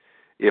today.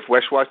 If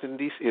Washington,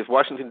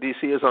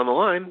 D.C. is on the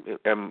line,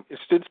 I'm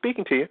interested in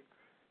speaking to you.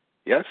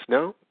 Yes?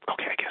 No?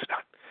 Okay, I guess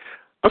not.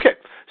 Okay,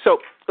 so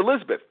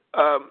Elizabeth,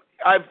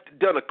 I've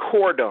done a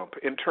core dump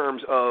in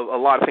terms of a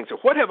lot of things. So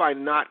what have I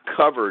not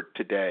covered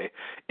today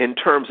in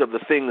terms of the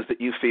things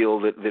that you feel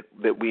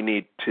that we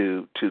need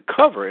to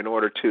cover in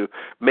order to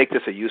make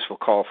this a useful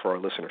call for our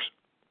listeners?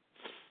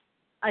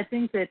 I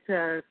think that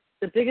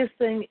the biggest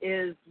thing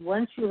is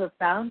once you have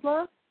found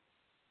love,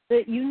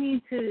 that you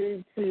need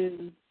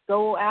to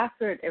go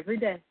after it every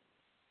day.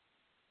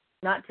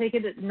 Not take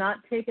it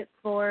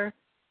for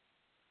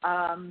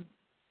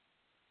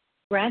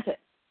granted.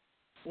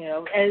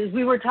 As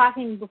we were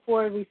talking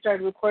before we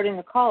started recording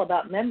the call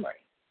about memory,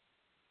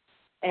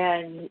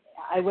 and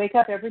I wake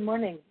up every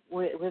morning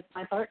with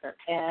my partner,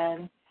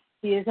 and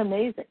he is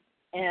amazing.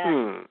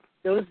 And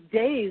those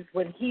days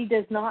when he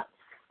does not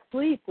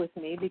sleep with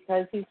me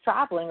because he's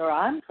traveling or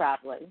I'm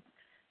traveling,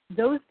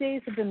 those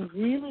days have been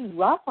really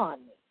rough on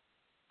me.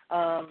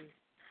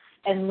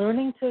 And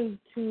learning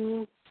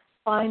to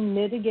find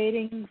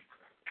mitigating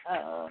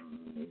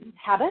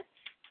habits,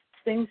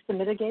 things to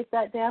mitigate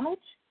that damage,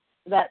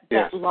 that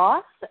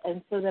loss,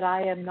 and so that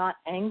I am not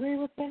angry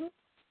with him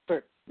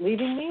for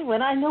leaving me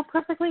when I know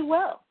perfectly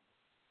well.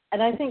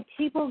 And I think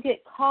people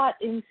get caught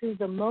into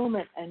the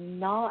moment and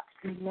not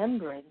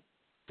remembering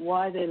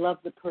why they love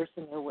the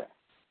person they're with.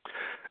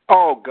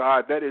 Oh,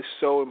 God, that is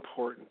so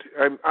important.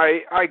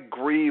 I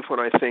grieve when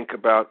I think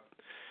about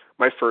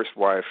my first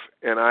wife,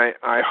 and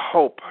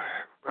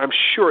I'm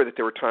sure that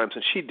there were times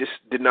when she just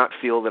did not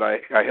feel that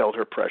I held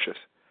her precious.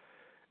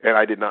 And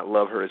I did not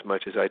love her as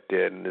much as I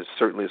did, and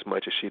certainly as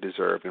much as she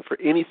deserved. And for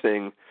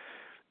anything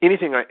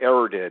I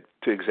ever did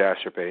to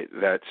exacerbate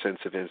that sense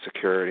of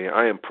insecurity,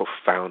 I am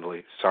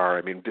profoundly sorry.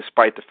 I mean,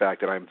 despite the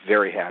fact that I'm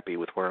very happy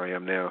with where I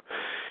am now,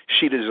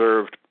 she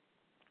deserved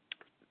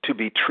to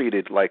be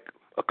treated like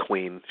a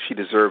queen. She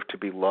deserved to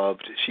be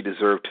loved. She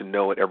deserved to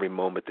know at every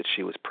moment that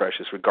she was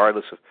precious,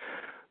 regardless of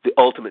the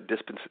ultimate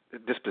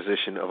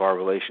disposition of our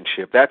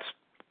relationship. That's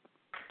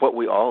what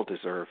we all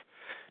deserve.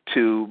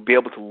 To be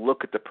able to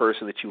look at the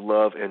person that you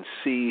love and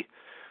see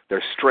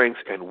their strengths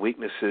and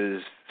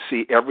weaknesses,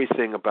 see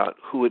everything about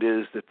who it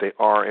is that they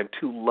are, and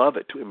to love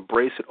it, to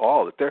embrace it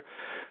all, that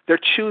they're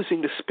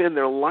choosing to spend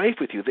their life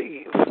with you.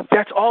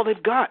 That's all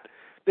they've got.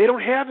 they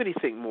don't have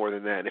anything more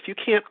than that. And if you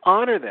can't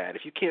honor that,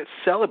 if you can't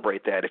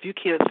celebrate that, if you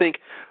can't think,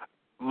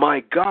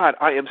 my God,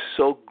 I am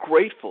so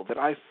grateful that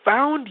I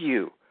found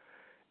you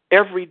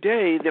every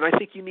day, then I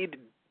think you need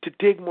to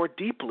dig more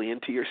deeply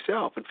into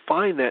yourself and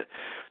find that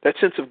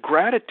sense of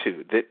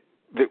gratitude that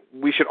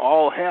we should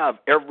all have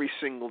every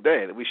single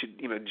day, that we should,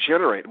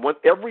 generate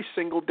every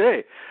single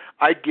day.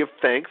 I give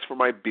thanks for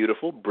my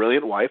beautiful,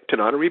 brilliant wife,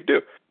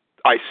 Tananarive.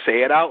 I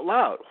say it out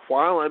loud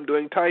while I'm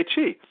doing Tai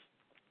Chi.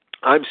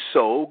 I'm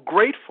so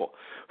grateful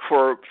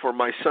for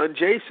my son,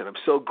 Jason. I'm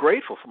so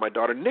grateful for my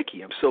daughter,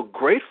 Nikki. I'm so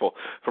grateful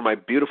for my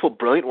beautiful,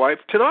 brilliant wife,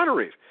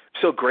 Tananarive.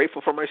 I'm so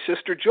grateful for my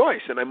sister,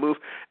 Joyce. And I move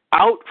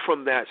out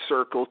from that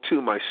circle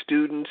to my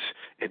students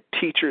and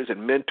teachers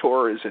and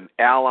mentors and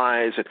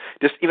allies and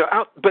just,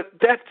 out. But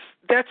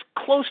that's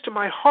close to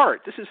my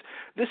heart. This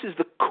is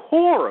the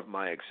core of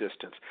my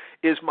existence,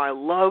 is my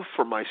love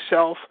for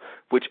myself,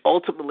 which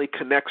ultimately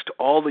connects to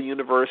all the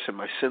universe and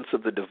my sense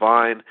of the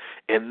divine,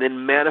 and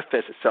then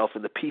manifests itself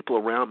in the people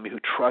around me who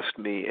trust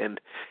me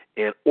and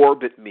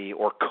orbit me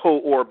or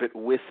co-orbit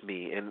with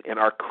me and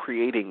are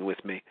creating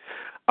with me.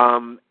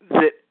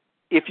 That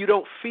if you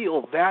don't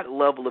feel that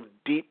level of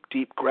deep,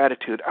 deep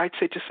gratitude, I'd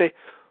say just say,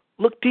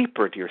 look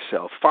deeper into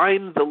yourself.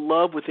 Find the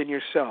love within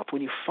yourself.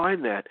 When you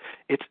find that,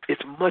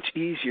 it's much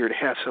easier to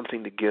have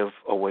something to give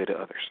away to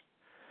others.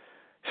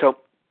 So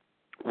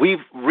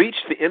we've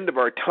reached the end of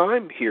our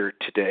time here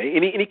today.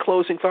 Any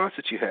closing thoughts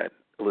that you had,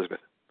 Elizabeth?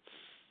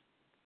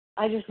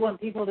 I just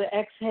want people to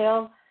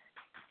exhale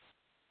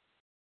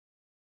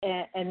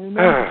and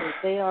remember that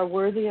they are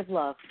worthy of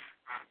love.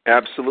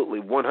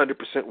 Absolutely,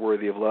 100%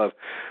 worthy of love.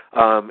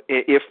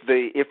 If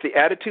the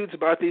attitudes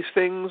about these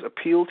things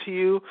appeal to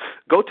you,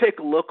 go take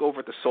a look over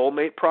at the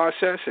Soulmate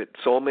process at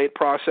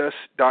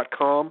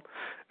soulmateprocess.com,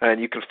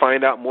 and you can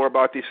find out more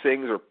about these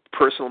things or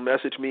personal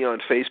message me on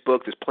Facebook.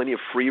 There's plenty of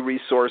free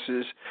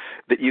resources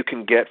that you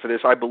can get for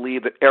this. I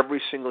believe that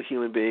every single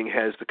human being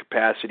has the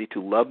capacity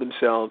to love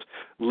themselves,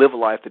 live a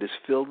life that is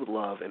filled with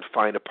love, and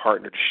find a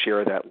partner to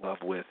share that love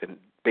with. And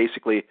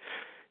basically,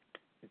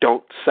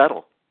 don't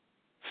settle.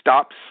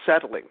 Stop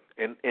settling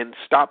and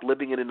stop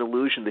living in an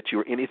illusion that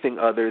you're anything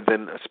other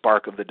than a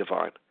spark of the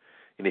divine.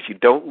 And if you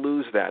don't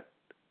lose that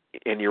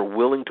and you're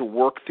willing to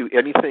work through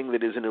anything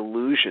that is an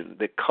illusion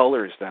that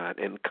colors that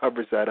and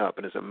covers that up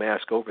and is a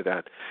mask over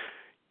that,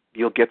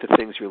 you'll get the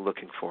things you're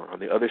looking for. On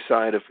the other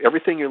side of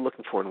everything you're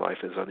looking for in life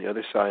is on the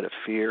other side of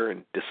fear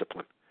and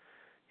discipline.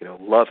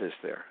 Love is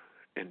there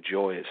and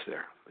joy is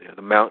there.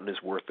 The mountain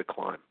is worth the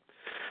climb.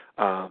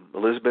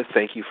 Elizabeth,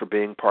 thank you for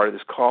being part of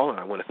this call, and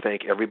I want to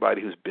thank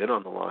everybody who's been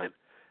on the line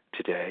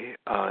today.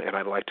 And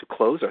I'd like to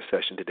close our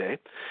session today,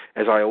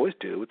 as I always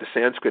do, with the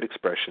Sanskrit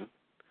expression,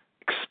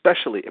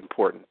 especially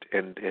important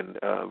and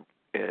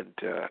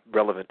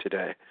relevant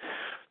today,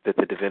 that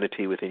the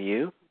divinity within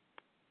you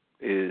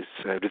is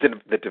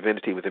the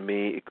divinity within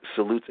me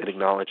salutes and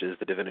acknowledges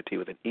the divinity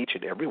within each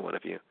and every one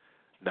of you.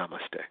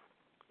 Namaste.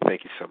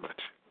 Thank you so much.